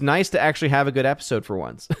 It was nice to actually have a good episode for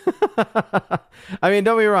once. I mean,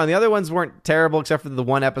 don't be wrong. The other ones weren't terrible except for the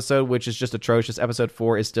one episode, which is just atrocious. Episode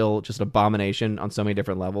 4 is still just an abomination on so many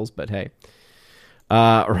different levels. But hey,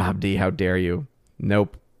 Rob D, how dare you?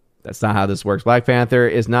 Nope. That's not how this works. Black Panther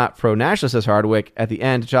is not pro-nationalist, says Hardwick. At the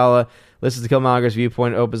end, T'Challa listens to Killmonger's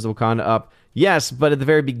viewpoint, opens Wakanda up. Yes, but at the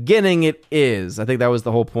very beginning, it is. I think that was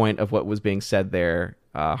the whole point of what was being said there,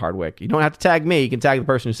 Hardwick. You don't have to tag me. You can tag the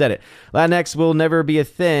person who said it. Latinx will never be a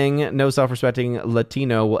thing. No self-respecting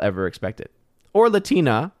Latino will ever expect it. Or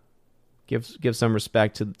Latina. Give some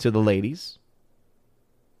respect to the ladies.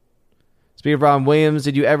 Speaking of Robin Williams,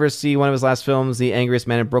 did you ever see one of his last films, The Angriest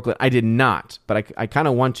Man in Brooklyn? I did not, but I kind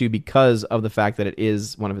of want to because of the fact that it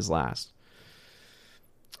is one of his last.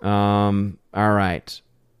 All right.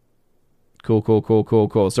 Cool. So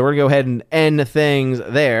we're going to go ahead and end things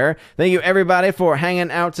there. Thank you, everybody, for hanging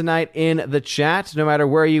out tonight in the chat, no matter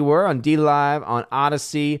where you were, on DLive, on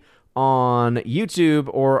Odyssey, on YouTube,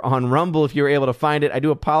 or on Rumble, if you were able to find it. I do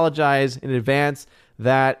apologize in advance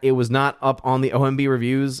that it was not up on the OMB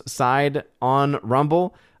Reviews side on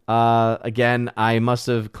Rumble. Again, I must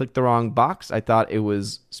have clicked the wrong box. I thought it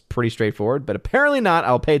was pretty straightforward, but apparently not.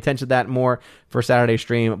 I'll pay attention to that more for Saturday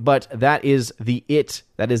stream, but that is the it.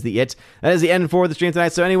 That is the end for the stream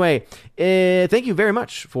tonight. So anyway, thank you very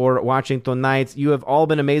much for watching tonight. You have all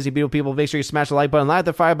been amazing, beautiful people. Make sure you smash the like button, light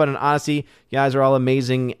the fire button on Odyssey. You guys are all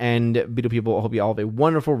amazing and beautiful people. I hope you all have a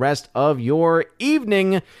wonderful rest of your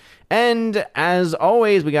evening. And as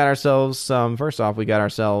always, we got ourselves some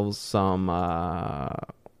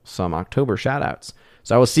October shout-outs.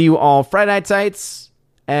 So I will see you all Friday night sites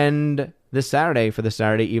and this Saturday for the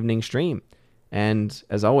Saturday evening stream. And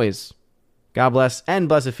as always, God bless and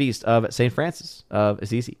blessed feast of St. Francis of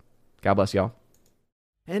Assisi. God bless y'all.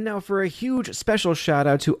 And now for a huge special shout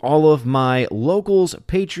out to all of my locals,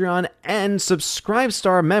 Patreon, and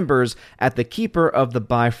Subscribestar members at the Keeper of the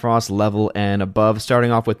Bifrost level and above.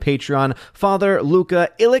 Starting off with Patreon, Father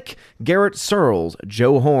Luca Illick, Garrett Searles,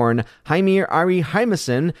 Joe Horn, Jaimir Ari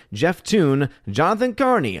Hymason, Jeff Toon, Jonathan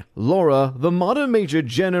Carney, Laura, the Modern Major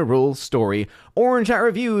General Story, Orange Hat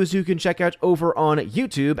Reviews, who you can check out over on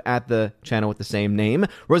YouTube at the channel with the same name,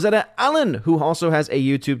 Rosetta Allen, who also has a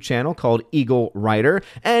YouTube channel called Eagle Rider,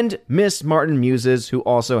 and Miss Martin Muses, who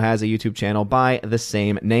also has a YouTube channel by the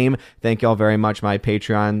same name. Thank y'all very much, my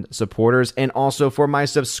Patreon supporters, and also for my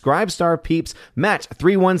Subscribestar peeps,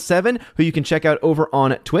 Matt317, who you can check out over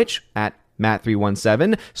on Twitch at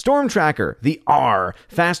Matt317, Storm Tracker, The R,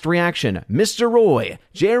 Fast Reaction, Mr. Roy,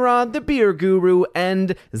 J-Rod the Beer Guru,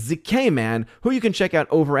 and ZK-Man, who you can check out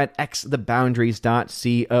over at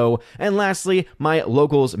xtheboundaries.co. And lastly, my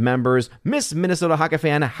locals members, Miss Minnesota Hockey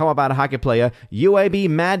Fan, How About a Hockey Player, UAB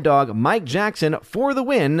Mad Dog, Mike Jackson, For the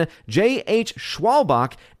Win, J.H.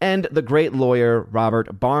 Schwalbach, and the great lawyer,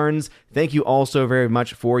 Robert Barnes. Thank you all so very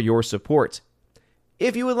much for your support.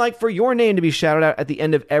 If you would like for your name to be shouted out at the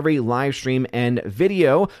end of every live stream and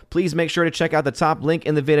video, please make sure to check out the top link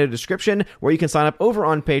in the video description where you can sign up over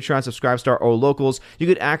on Patreon, Subscribestar, or Locals. You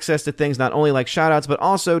get access to things not only like shoutouts, but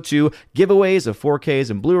also to giveaways of 4Ks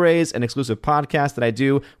and Blu-rays, an exclusive podcast that I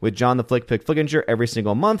do with John the Flick Pick Flickinger every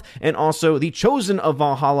single month, and also the Chosen of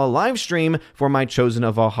Valhalla live stream for my Chosen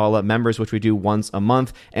of Valhalla members, which we do once a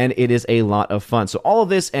month, and it is a lot of fun. So all of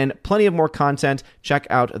this and plenty of more content, check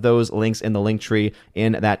out those links in the link tree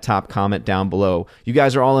in that top comment down below. You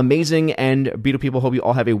guys are all amazing and beautiful people. Hope you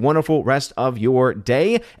all have a wonderful rest of your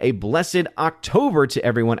day. A blessed October to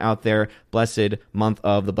everyone out there. Blessed month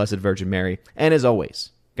of the Blessed Virgin Mary. And as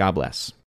always, God bless.